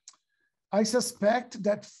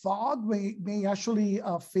that fog may actually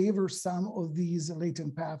favor some of these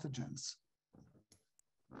latent pathogens.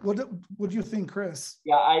 What do you think, Chris?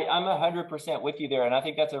 Yeah, I'm 100% with you there. And I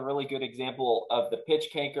think that's a really good example of the pitch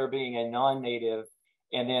canker being a non-native,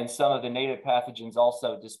 and then some of the native pathogens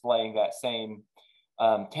also displaying that same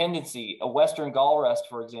tendency. A Western gall rust,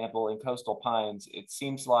 for example, in coastal pines, it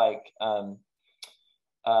seems like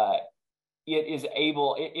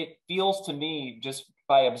it feels to me, just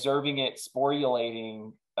by observing it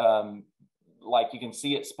sporulating, like you can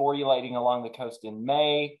see it sporulating along the coast in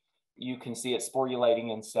May, you can see it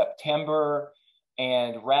sporulating in September,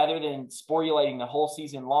 and rather than sporulating the whole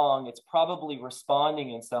season long, it's probably responding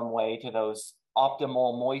in some way to those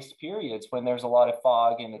optimal moist periods when there's a lot of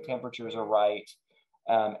fog and the temperatures are right.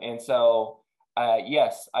 And so,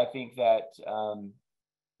 yes, I think that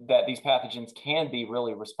that these pathogens can be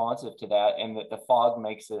really responsive to that, and that the fog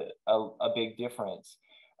makes a big difference.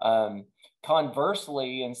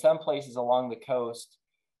 Conversely, in some places along the coast,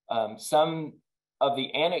 some of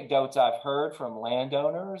the anecdotes I've heard from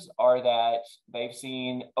landowners are that they've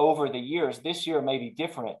seen over the years, this year may be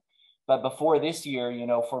different, but before this year, you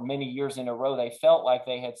know, for many years in a row, they felt like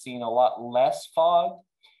they had seen a lot less fog,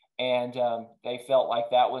 and they felt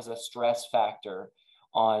like that was a stress factor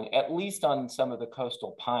at least on some of the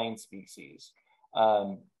coastal pine species.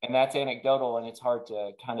 And that's anecdotal, and it's hard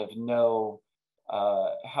to kind of know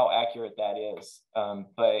how accurate that is.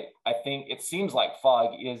 But I think it seems like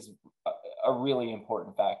fog is a really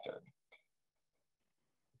important factor.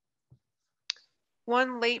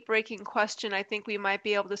 One late breaking question I think we might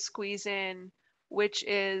be able to squeeze in, which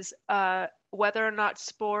is whether or not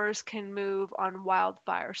spores can move on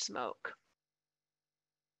wildfire smoke.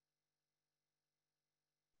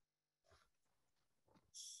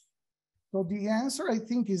 So the answer, I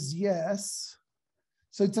think, is yes.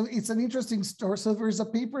 So it's an interesting story. So there's a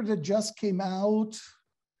paper that just came out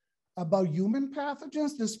about human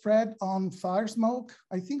pathogens that spread on fire smoke.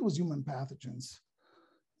 I think it was human pathogens.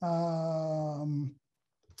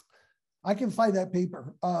 I can find that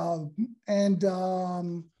paper.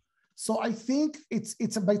 So I think it's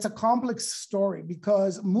a complex story,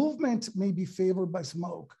 because movement may be favored by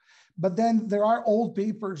smoke, but then there are old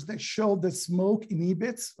papers that show that smoke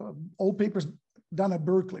inhibits, old papers done at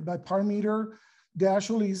Berkeley by Parmeter, that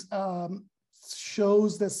actually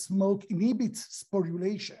shows that smoke inhibits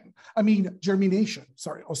germination,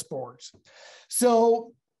 of spores.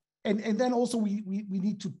 So, and then also we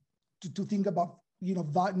need to think about, you know,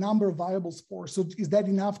 number of viable spores. So is that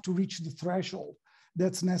enough to reach the threshold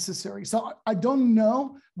that's necessary? So I don't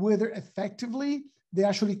know whether effectively they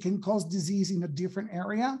actually can cause disease in a different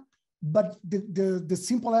area, but the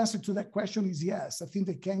simple answer to that question is yes. I think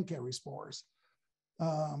they can carry spores.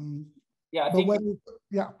 Yeah,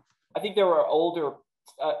 I think there were older,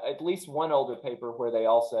 at least one older paper where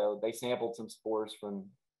they sampled some spores from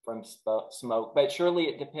smoke, but surely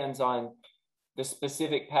it depends on the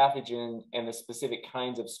specific pathogen and the specific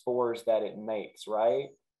kinds of spores that it makes, right?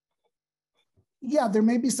 Yeah, there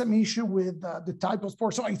may be some issue with the type of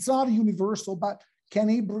spore. So it's not universal, but can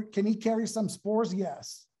he carry some spores?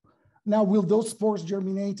 Yes. Now, will those spores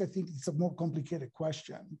germinate? I think it's a more complicated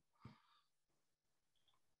question.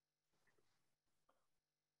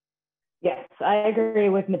 Yes, I agree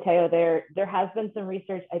with Matteo. There has been some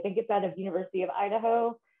research. I think it's out of University of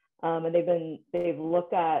Idaho, and they've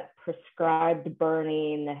looked at prescribed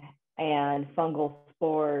burning and fungal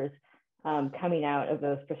spores coming out of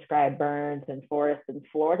those prescribed burns in forests in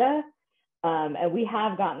Florida. And we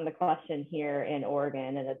have gotten the question here in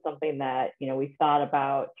Oregon, and it's something that we've thought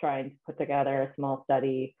about trying to put together a small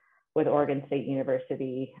study with Oregon State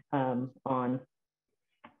University on.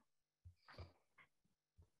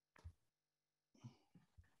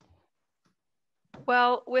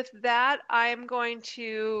 Well, with that, I'm going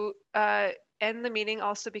to end the meeting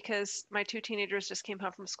also because my 2 teenagers just came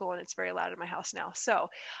home from school and it's very loud in my house now. So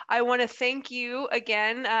I want to thank you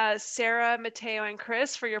again, Sarah, Matteo, and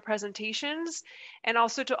Chris for your presentations, and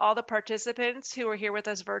also to all the participants who are here with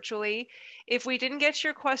us virtually. If we didn't get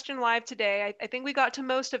your question live today, I think we got to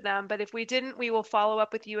most of them, but if we didn't, we will follow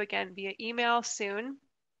up with you again via email soon.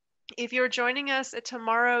 If you're joining us at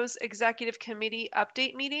tomorrow's Executive Committee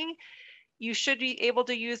update meeting, you should be able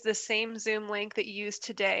to use the same Zoom link that you used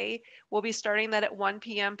today. We'll be starting that at 1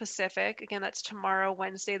 p.m. Pacific. Again, that's tomorrow,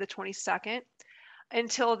 Wednesday, the 22nd.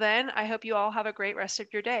 Until then, I hope you all have a great rest of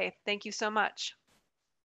your day. Thank you so much.